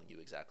and telling you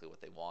exactly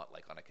what they want,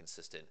 like on a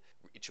consistent,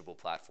 reachable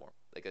platform.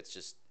 Like it's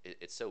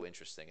so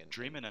interesting,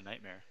 Dream and and a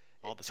nightmare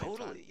all at the same time.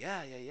 totally,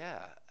 yeah, yeah, yeah,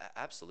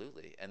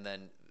 absolutely. And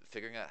then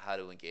figuring out how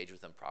to engage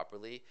with them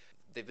properly.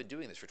 They've been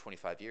doing this for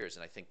 25 years,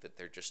 and I think that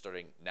they're just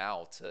starting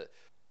now to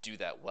do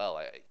that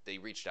well. They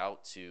reached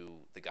out to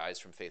the guys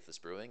from Faithless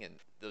Brewing, and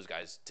those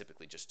guys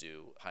typically just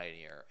do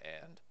Pioneer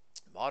and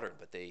Modern,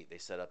 but they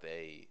set up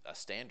a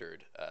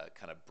standard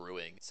kind of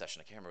brewing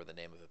session. I can't remember the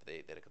name of it, but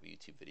they had a couple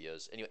YouTube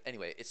videos.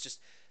 Anyway, it's just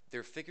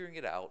they're figuring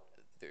it out.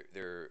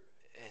 They're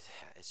it,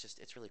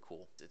 it's really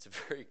cool. It's a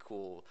very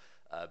cool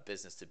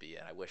business to be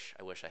in. I wish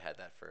I had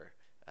that for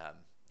um,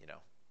 you know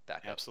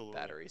backup Absolutely.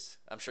 batteries.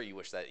 I'm sure you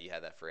wish that you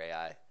had that for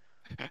AI.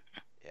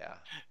 Yeah,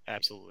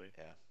 Absolutely.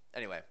 yeah.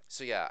 Anyway,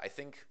 so yeah, I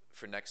think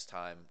for next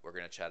time we're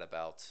gonna chat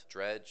about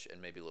Dredge and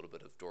maybe a little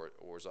bit of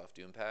Orzhov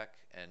Doompak.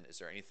 And is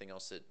there anything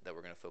else that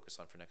we're gonna focus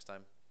on for next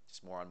time?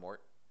 Just more on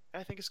Mort.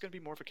 I think it's going to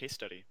be more of a case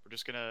study. We're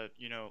just going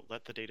to,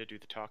 let the data do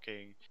the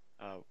talking,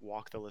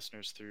 walk the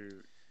listeners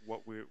through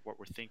what we're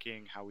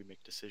thinking, how we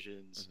make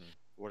decisions, Hmm.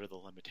 what are the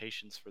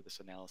limitations for this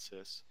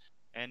analysis,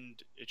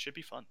 and it should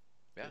be fun.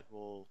 Yeah,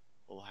 We'll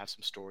have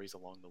some stories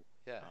along the way.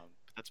 yeah.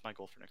 But that's my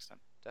goal for next time.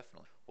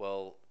 Definitely.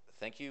 Well,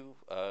 thank you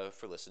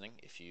for listening.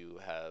 If you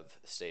have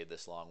stayed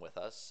this long with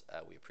us,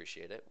 we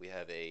appreciate it. We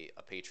have a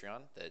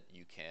Patreon that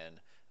you can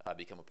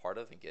become a part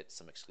of and get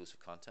some exclusive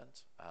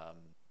content.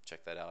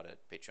 Check that out at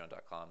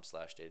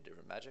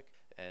patreon.com/datadrivenmagic.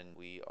 And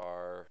we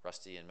are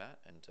Rusty and Matt,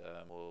 and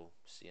we'll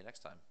see you next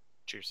time.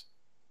 Cheers.